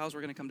that Gentiles were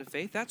going to come to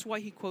faith. That's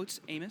why he quotes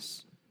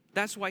Amos.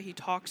 That's why he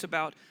talks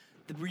about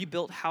the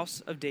rebuilt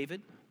house of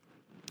David,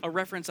 a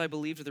reference, I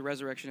believe, to the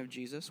resurrection of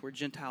Jesus, where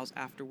Gentiles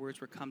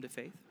afterwards were come to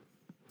faith.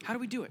 How do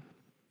we do it?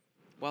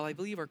 Well, I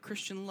believe our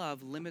Christian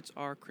love limits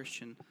our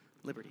Christian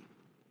liberty.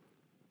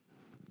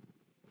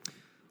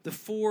 The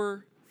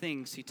 4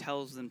 things he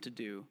tells them to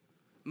do,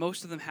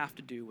 most of them have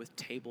to do with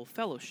table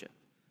fellowship.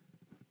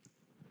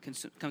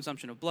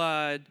 Consumption of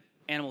blood,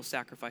 animal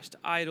sacrifice to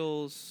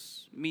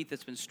idols, meat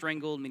that's been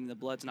strangled, meaning the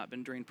blood's not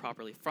been drained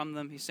properly from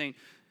them. He's saying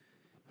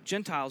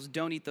Gentiles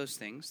don't eat those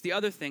things. The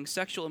other thing,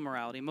 sexual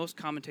immorality, most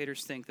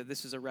commentators think that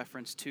this is a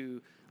reference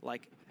to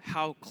like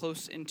how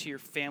close into your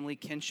family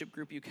kinship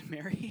group you can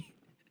marry.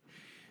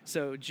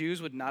 So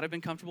Jews would not have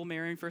been comfortable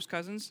marrying first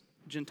cousins.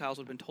 Gentiles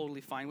would have been totally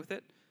fine with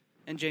it.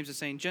 And James is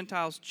saying,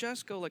 Gentiles,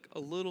 just go like a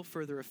little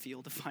further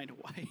afield to find a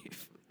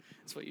wife.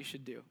 That's what you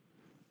should do.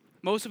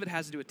 Most of it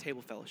has to do with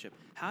table fellowship.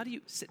 How do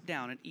you sit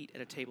down and eat at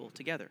a table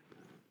together?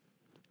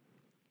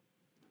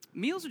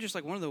 Meals are just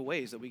like one of the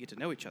ways that we get to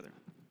know each other.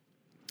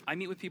 I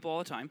meet with people all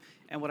the time,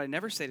 and what I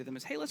never say to them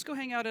is, hey, let's go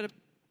hang out at a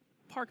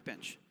park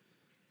bench.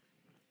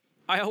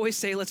 I always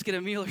say, let's get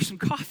a meal or some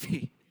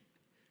coffee.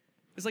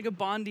 It's like a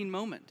bonding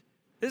moment.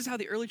 This is how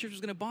the early church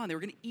was going to bond. They were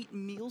going to eat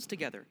meals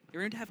together. They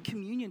were going to have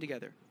communion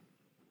together.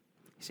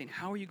 He's saying,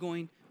 how are you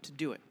going to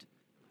do it?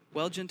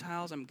 Well,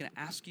 Gentiles, I'm going to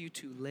ask you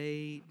to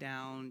lay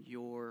down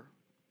your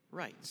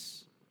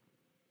rights.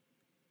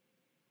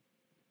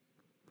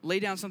 Lay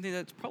down something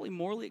that's probably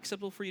morally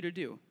acceptable for you to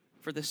do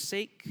for the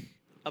sake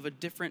of a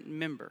different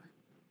member.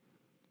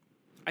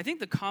 I think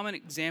the common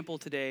example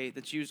today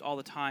that's used all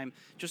the time,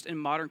 just in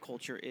modern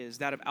culture, is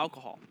that of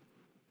alcohol.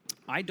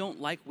 I don't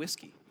like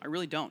whiskey. I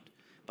really don't.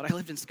 But I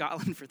lived in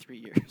Scotland for 3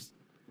 years.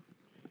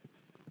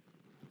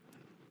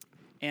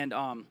 And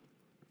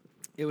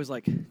it was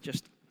like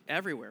just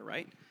everywhere,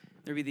 right?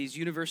 There'd be these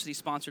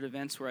university-sponsored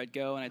events where I'd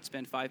go and I'd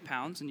spend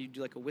 £5 and you'd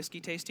do like a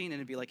whiskey tasting and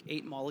it'd be like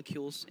 8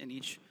 molecules in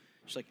each,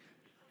 just like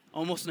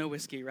almost no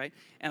whiskey, right?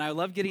 And I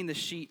loved getting the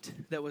sheet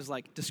that was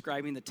like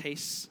describing the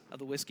tastes of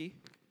the whiskey.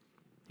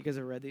 You guys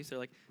ever read these? They're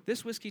like,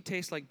 this whiskey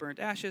tastes like burnt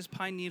ashes,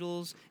 pine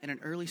needles, and an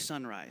early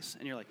sunrise.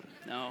 And you're like,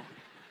 no.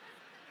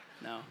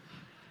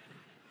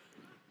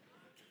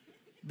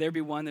 There'd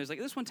be one, there's like,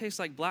 this one tastes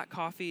like black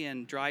coffee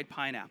and dried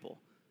pineapple.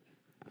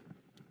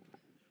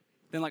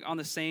 Then like on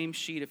the same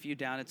sheet a few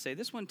down, it'd say,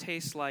 this one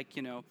tastes like,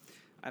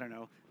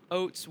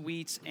 oats,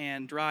 wheats,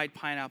 and dried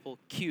pineapple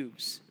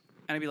cubes.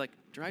 And I'd be like,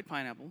 dried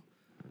pineapple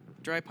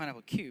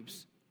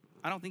cubes?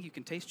 I don't think you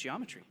can taste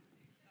geometry.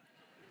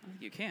 I don't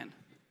think you can.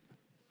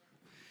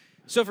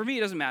 So for me,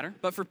 it doesn't matter.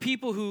 But for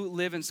people who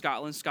live in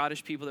Scotland,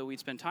 Scottish people that we'd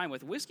spend time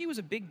with, whiskey was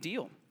a big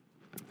deal.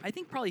 I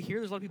think probably here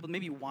there's a lot of people,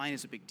 maybe wine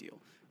is a big deal,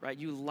 right?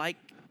 You like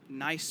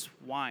nice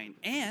wine.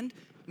 And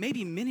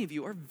maybe many of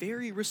you are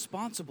very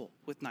responsible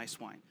with nice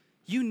wine.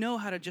 You know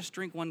how to just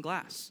drink one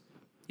glass.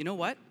 You know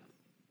what?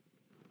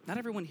 Not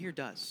everyone here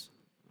does.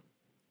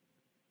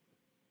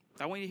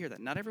 I want you to hear that.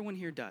 Not everyone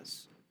here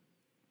does.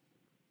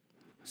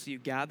 So you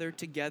gather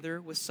together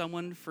with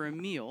someone for a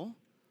meal,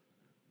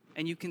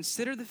 and you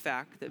consider the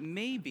fact that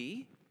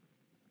maybe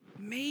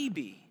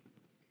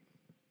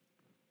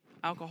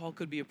alcohol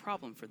could be a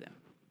problem for them.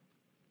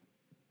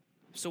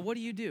 So what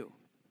do?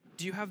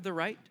 Do you have the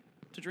right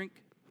to drink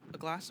a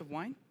glass of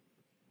wine?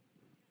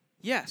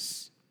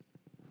 Yes,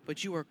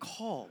 but you are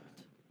called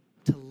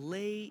to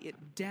lay it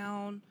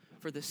down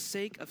for the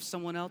sake of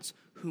someone else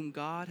whom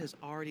God has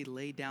already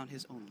laid down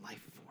his own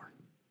life for.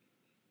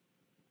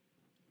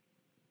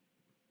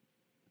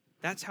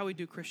 That's how we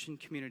do Christian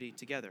community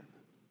together.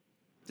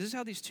 This is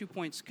how these 2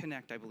 points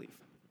connect, I believe.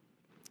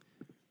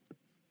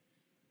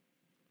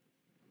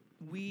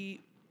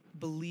 We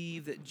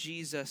believe that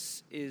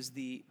Jesus is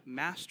the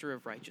master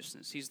of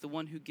righteousness. He's the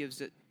one who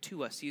gives it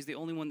to us. He's the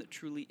only one that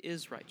truly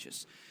is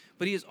righteous.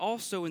 But he is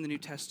also, in the New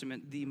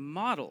Testament, the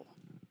model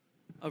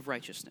of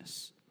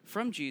righteousness.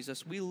 From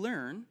Jesus, we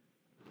learn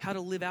how to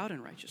live out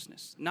in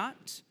righteousness,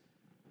 not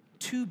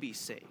to be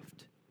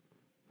saved,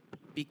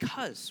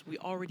 because we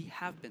already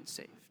have been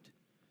saved.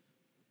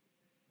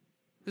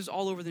 This is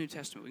all over the New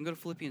Testament. We can go to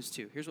Philippians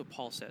 2. Here's what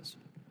Paul says.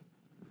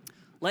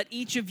 Let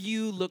each of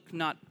you look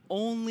not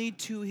only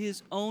to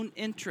his own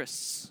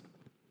interests,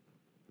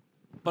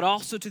 but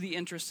also to the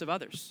interests of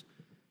others.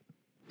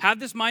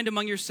 Have this mind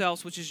among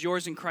yourselves, which is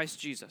yours in Christ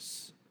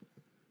Jesus,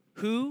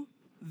 who,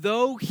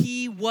 though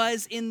he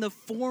was in the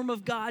form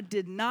of God,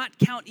 did not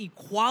count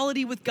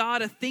equality with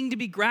God a thing to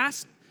be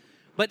grasped,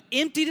 but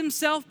emptied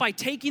himself by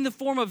taking the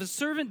form of a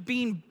servant,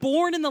 being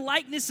born in the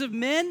likeness of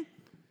men,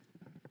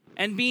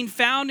 and being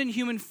found in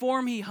human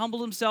form, he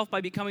humbled himself by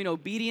becoming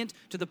obedient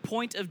to the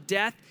point of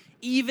death,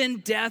 even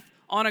death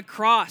on a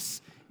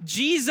cross.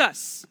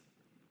 Jesus,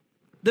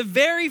 the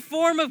very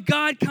form of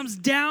God, comes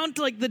down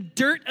to like the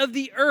dirt of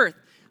the earth,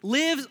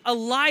 lives a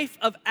life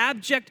of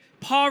abject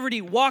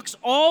poverty, walks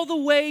all the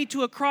way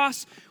to a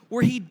cross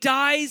where he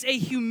dies a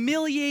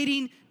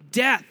humiliating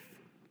death.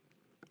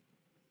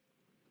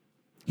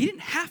 He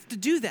didn't have to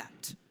do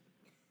that,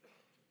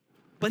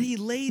 but he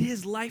laid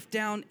his life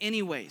down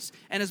anyways.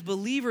 And as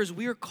believers,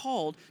 we are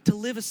called to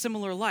live a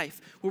similar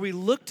life where we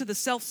look to the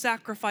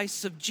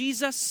self-sacrifice of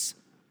Jesus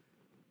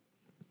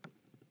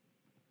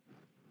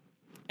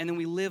and then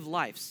we live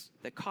lives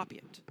that copy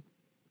it.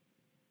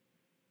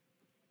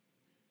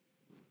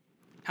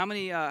 How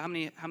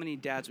many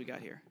dads we got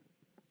here?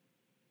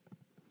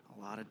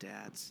 A lot of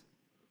dads.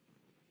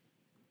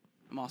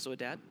 I'm also a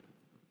dad.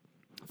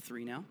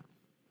 3 now.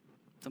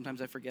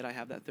 Sometimes I forget I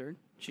have that third.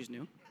 She's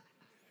new.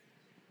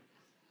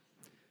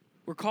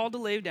 We're called to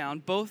lay down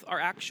both our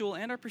actual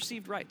and our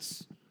perceived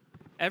rights.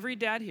 Every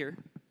dad here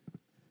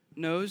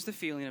knows the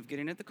feeling of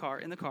getting in the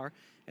car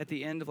at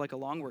the end of like a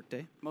long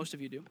workday. Most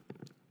of you do.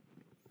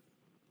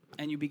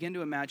 And you begin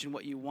to imagine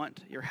what you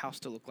want your house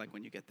to look like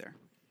when you get there.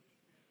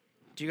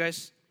 Do you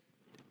guys,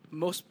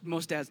 most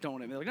dads don't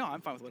want to be like, no, I'm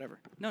fine with whatever.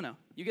 No.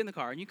 You get in the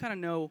car and you kind of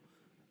know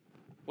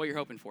what you're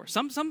hoping for.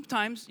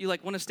 Sometimes you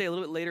like want to stay a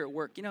little bit later at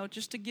work,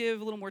 just to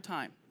give a little more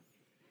time.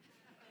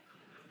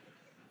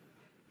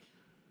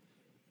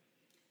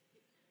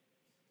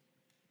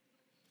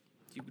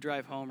 You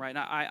drive home, right?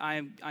 Now,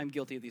 I'm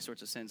guilty of these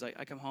sorts of sins.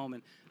 I come home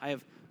and I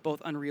have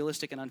both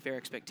unrealistic and unfair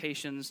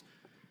expectations.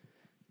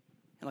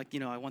 And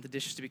I want the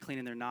dishes to be clean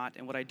and they're not.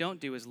 And what I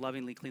don't do is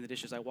lovingly clean the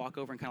dishes. I walk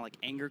over and kind of like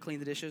anger clean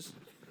the dishes,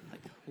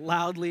 like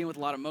loudly and with a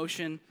lot of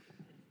motion.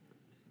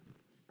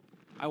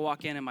 I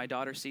walk in and my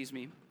daughter sees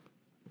me,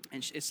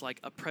 and it's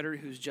like a predator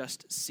who's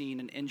just seen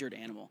an injured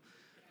animal.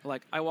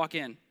 Like I walk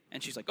in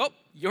and she's like, "Oh,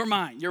 you're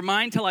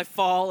mine till I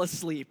fall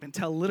asleep,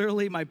 until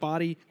literally my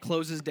body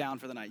closes down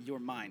for the night. You're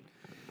mine."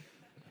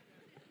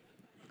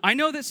 I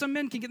know that some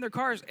men can get in their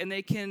cars and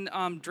they can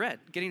dread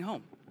getting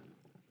home.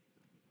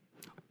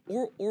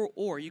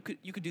 Or you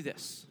could do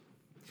this.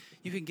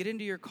 You can get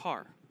into your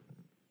car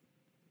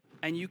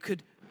and you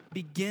could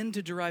begin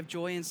to derive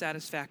joy and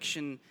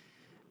satisfaction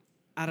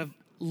out of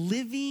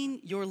living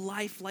your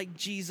life like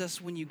Jesus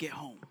when you get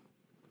home.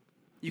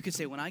 You could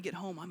say, when I get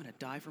home, I'm going to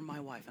die for my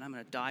wife and I'm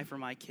going to die for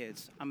my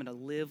kids. I'm going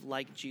to live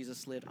like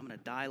Jesus lived. I'm going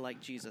to die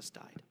like Jesus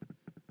died.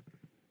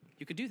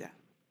 You could do that.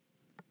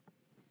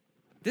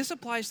 This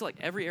applies to like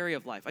every area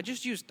of life. I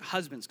just used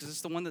husbands because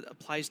it's the one that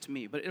applies to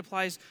me, but it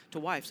applies to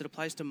wives, it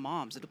applies to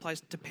moms, it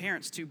applies to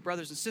parents, to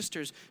brothers and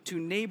sisters, to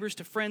neighbors,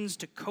 to friends,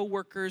 to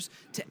coworkers,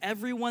 to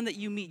everyone that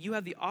you meet. You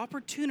have the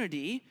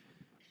opportunity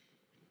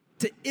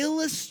to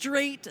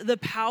illustrate the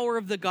power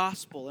of the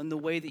gospel in the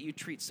way that you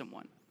treat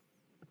someone.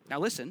 Now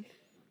listen,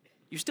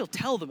 you still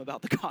tell them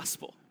about the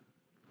gospel,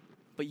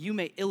 but you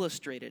may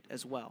illustrate it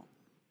as well,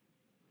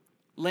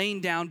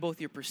 laying down both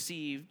your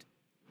perceived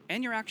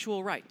and your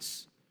actual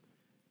rights.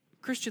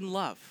 Christian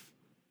love,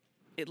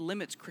 it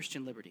limits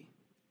Christian liberty.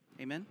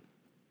 Amen?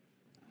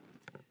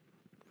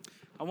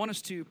 I want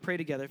us to pray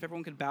together. If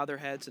everyone could bow their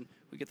heads and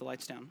we get the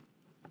lights down.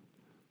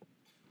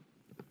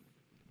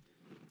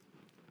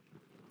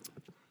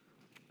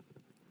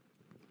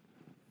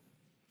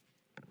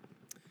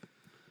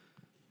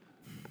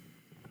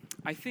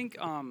 I think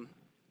I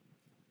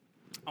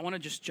want to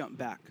just jump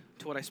back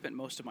to what I spent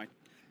most of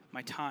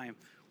my time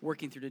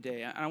working through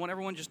today. And I want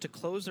everyone just to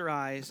close their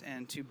eyes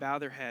and to bow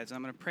their heads. And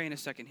I'm going to pray in a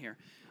second here.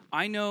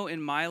 I know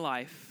in my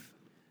life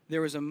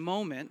there was a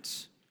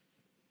moment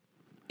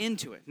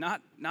into it,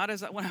 not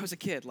as when I was a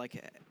kid, like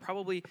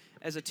probably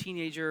as a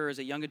teenager or as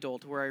a young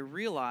adult, where I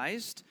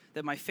realized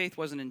that my faith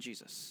wasn't in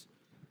Jesus.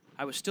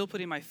 I was still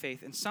putting my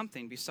faith in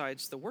something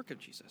besides the work of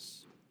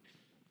Jesus.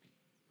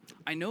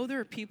 I know there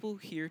are people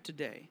here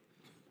today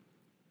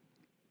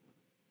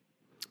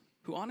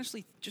who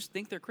honestly just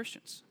think they're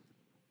Christians,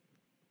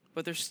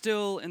 but they're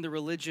still in the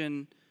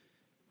religion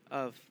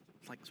of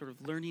like sort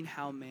of learning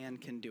how man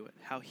can do it,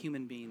 how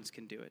human beings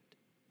can do it.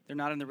 They're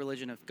not in the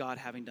religion of God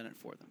having done it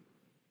for them.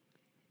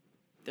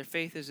 Their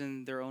faith is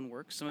in their own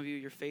works. Some of you,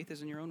 your faith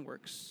is in your own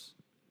works,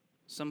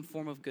 some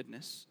form of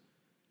goodness,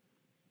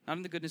 not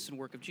in the goodness and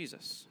work of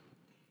Jesus.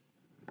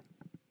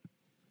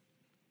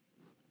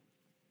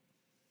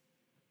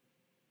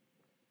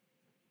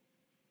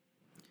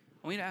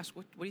 I want you to ask,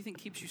 what do you think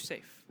keeps you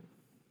safe?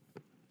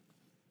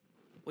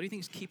 What do you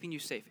think is keeping you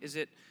safe? Is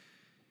it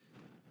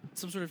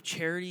some sort of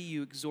charity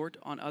you exhort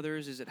on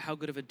others? Is it how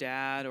good of a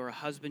dad or a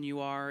husband you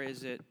are?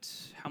 Is it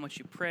how much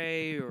you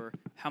pray or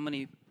how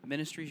many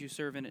ministries you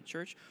serve in at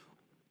church?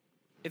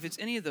 If it's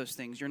any of those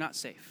things, you're not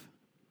safe.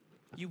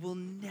 You will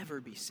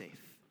never be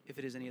safe if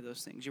it is any of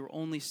those things. You're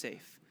only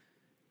safe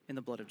in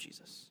the blood of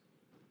Jesus.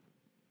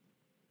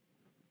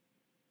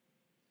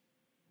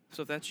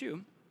 So if that's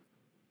you,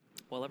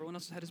 while everyone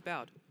else's head is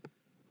bowed,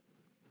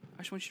 I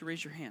just want you to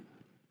raise your hand.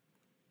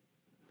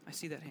 I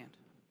see that hand.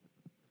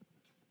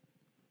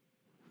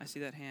 I see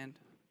that hand.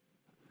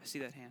 I see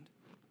that hand.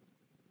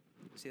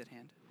 I see that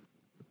hand.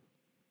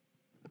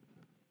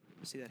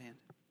 I see that hand.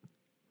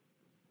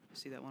 I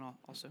see that one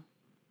also.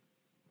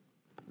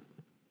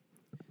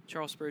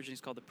 Charles Spurgeon,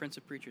 he's called the Prince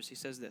of Preachers. He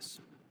says this: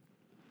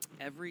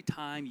 every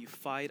time you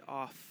fight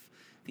off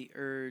the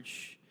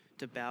urge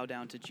to bow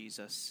down to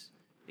Jesus,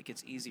 it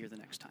gets easier the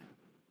next time.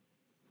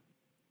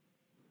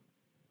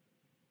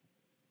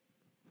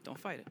 Don't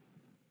fight it.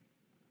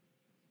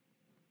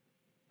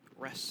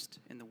 Rest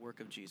in the work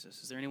of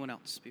Jesus. Is there anyone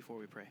else before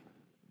we pray?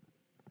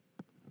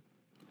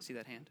 See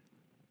that hand?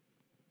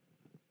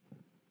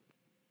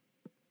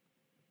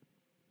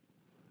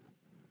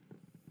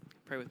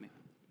 Pray with me.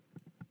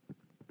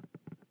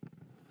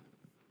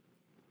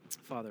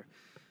 Father,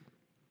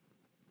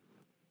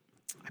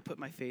 I put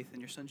my faith in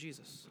your Son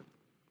Jesus.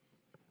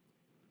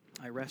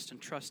 I rest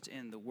and trust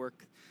in the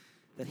work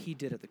that he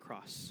did at the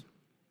cross.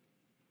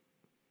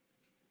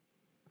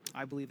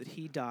 I believe that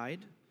he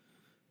died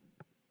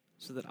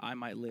so that I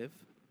might live.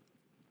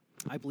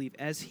 I believe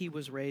as he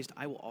was raised,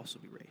 I will also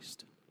be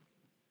raised.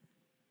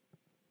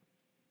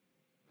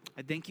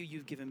 I thank you,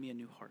 you've given me a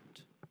new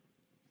heart.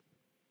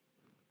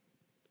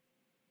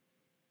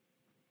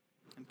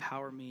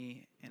 Empower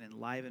me and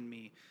enliven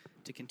me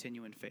to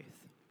continue in faith.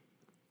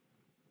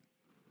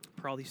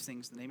 For all these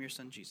things, in the name of your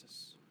Son,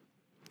 Jesus.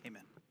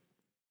 Amen.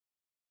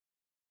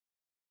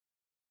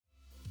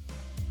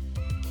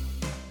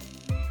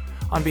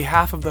 On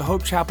behalf of the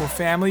Hope Chapel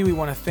family, we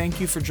want to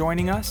thank you for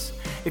joining us.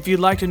 If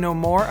you'd like to know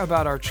more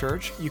about our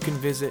church, you can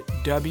visit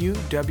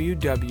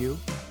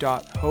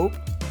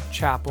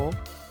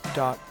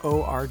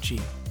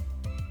www.hopechapel.org.